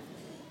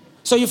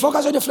 So you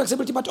focus on your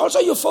flexibility, but also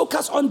you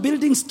focus on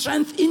building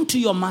strength into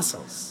your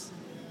muscles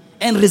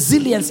and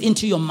resilience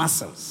into your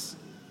muscles.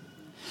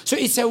 So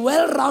it's a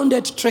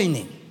well-rounded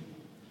training.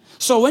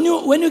 So when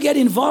you get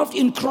involved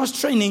in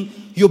cross-training,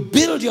 you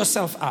build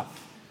yourself up.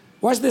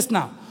 Watch this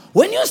now.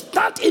 When you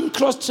start in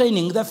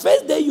cross-training, the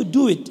first day you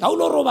do it,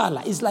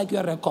 it's like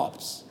you're a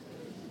corpse.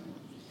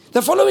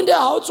 The following day,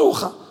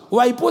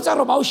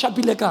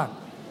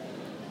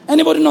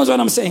 anybody knows what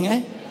I'm saying,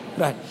 eh?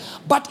 Right.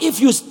 But if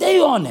you stay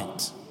on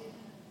it,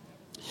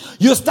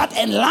 you start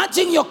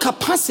enlarging your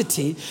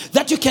capacity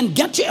that you can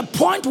get to a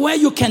point where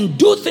you can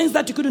do things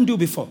that you couldn't do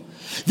before.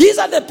 These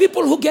are the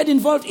people who get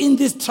involved in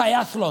these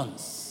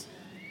triathlons.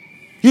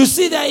 You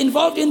see, they're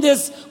involved in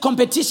this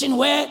competition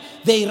where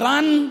they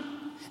run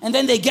and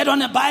then they get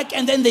on a bike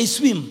and then they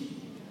swim.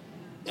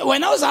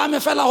 When I was a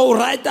fella who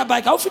ride that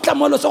bike, I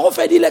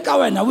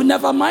would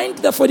never mind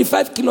the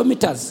 45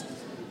 kilometers.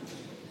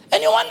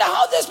 And you wonder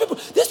how these people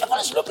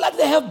just look like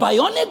they have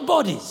bionic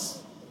bodies.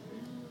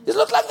 It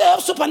looks like they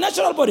have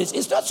supernatural bodies.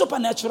 It's not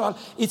supernatural.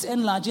 It's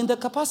enlarging the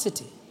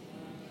capacity.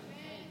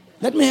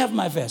 Let me have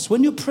my verse.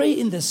 When you pray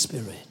in the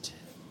Spirit,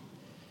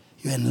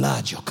 you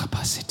enlarge your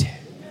capacity.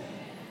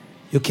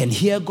 You can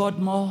hear God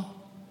more.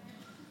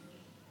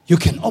 You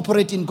can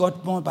operate in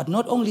God more. But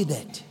not only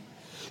that,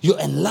 you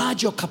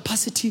enlarge your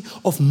capacity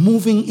of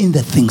moving in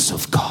the things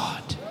of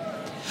God.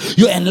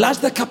 You enlarge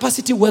the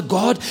capacity where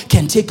God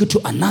can take you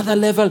to another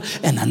level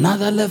and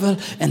another level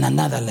and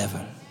another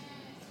level.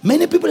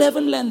 Many people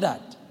haven't learned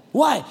that.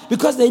 Why?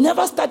 Because they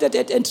never started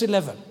at entry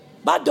level.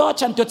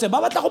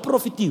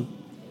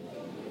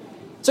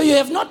 So you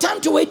have no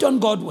time to wait on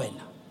God well.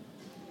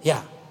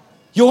 Yeah.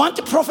 You want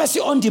a prophecy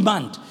on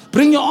demand.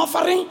 Bring your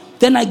offering,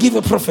 then I give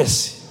a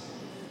prophecy.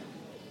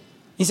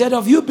 Instead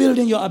of you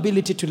building your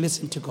ability to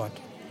listen to God.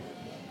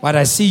 But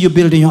I see you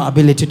building your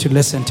ability to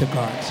listen to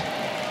God.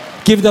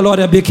 Give the Lord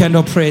a big hand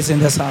of praise in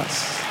this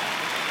house.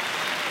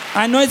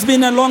 I know it's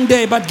been a long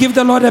day, but give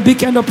the Lord a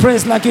big hand of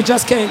praise like you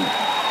just came.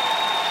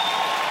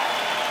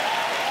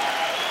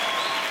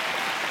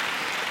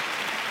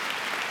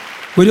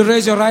 Will you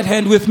raise your right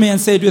hand with me and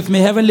say it with me?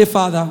 Heavenly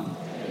Father,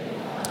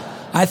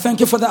 I thank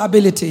you for the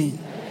ability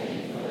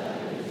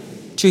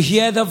to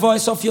hear the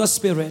voice of your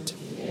Spirit.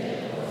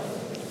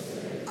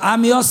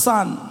 I'm your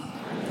son.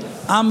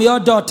 I'm your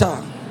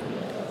daughter.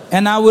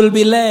 And I will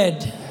be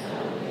led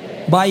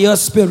by your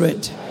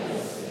Spirit.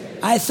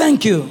 I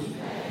thank you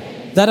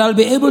that I'll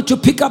be able to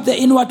pick up the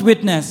inward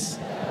witness.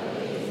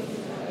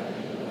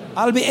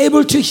 I'll be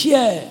able to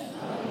hear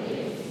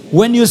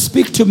when you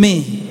speak to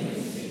me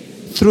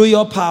through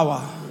your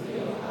power.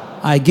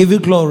 I give you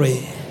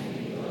glory.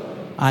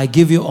 I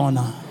give you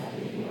honor.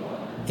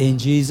 In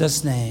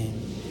Jesus' name.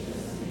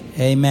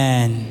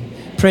 Amen.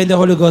 Pray in the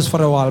Holy Ghost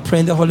for a while. Pray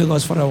in the Holy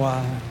Ghost for a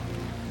while.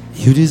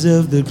 You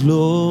deserve the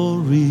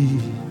glory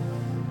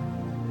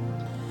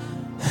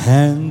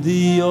and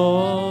the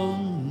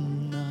honor.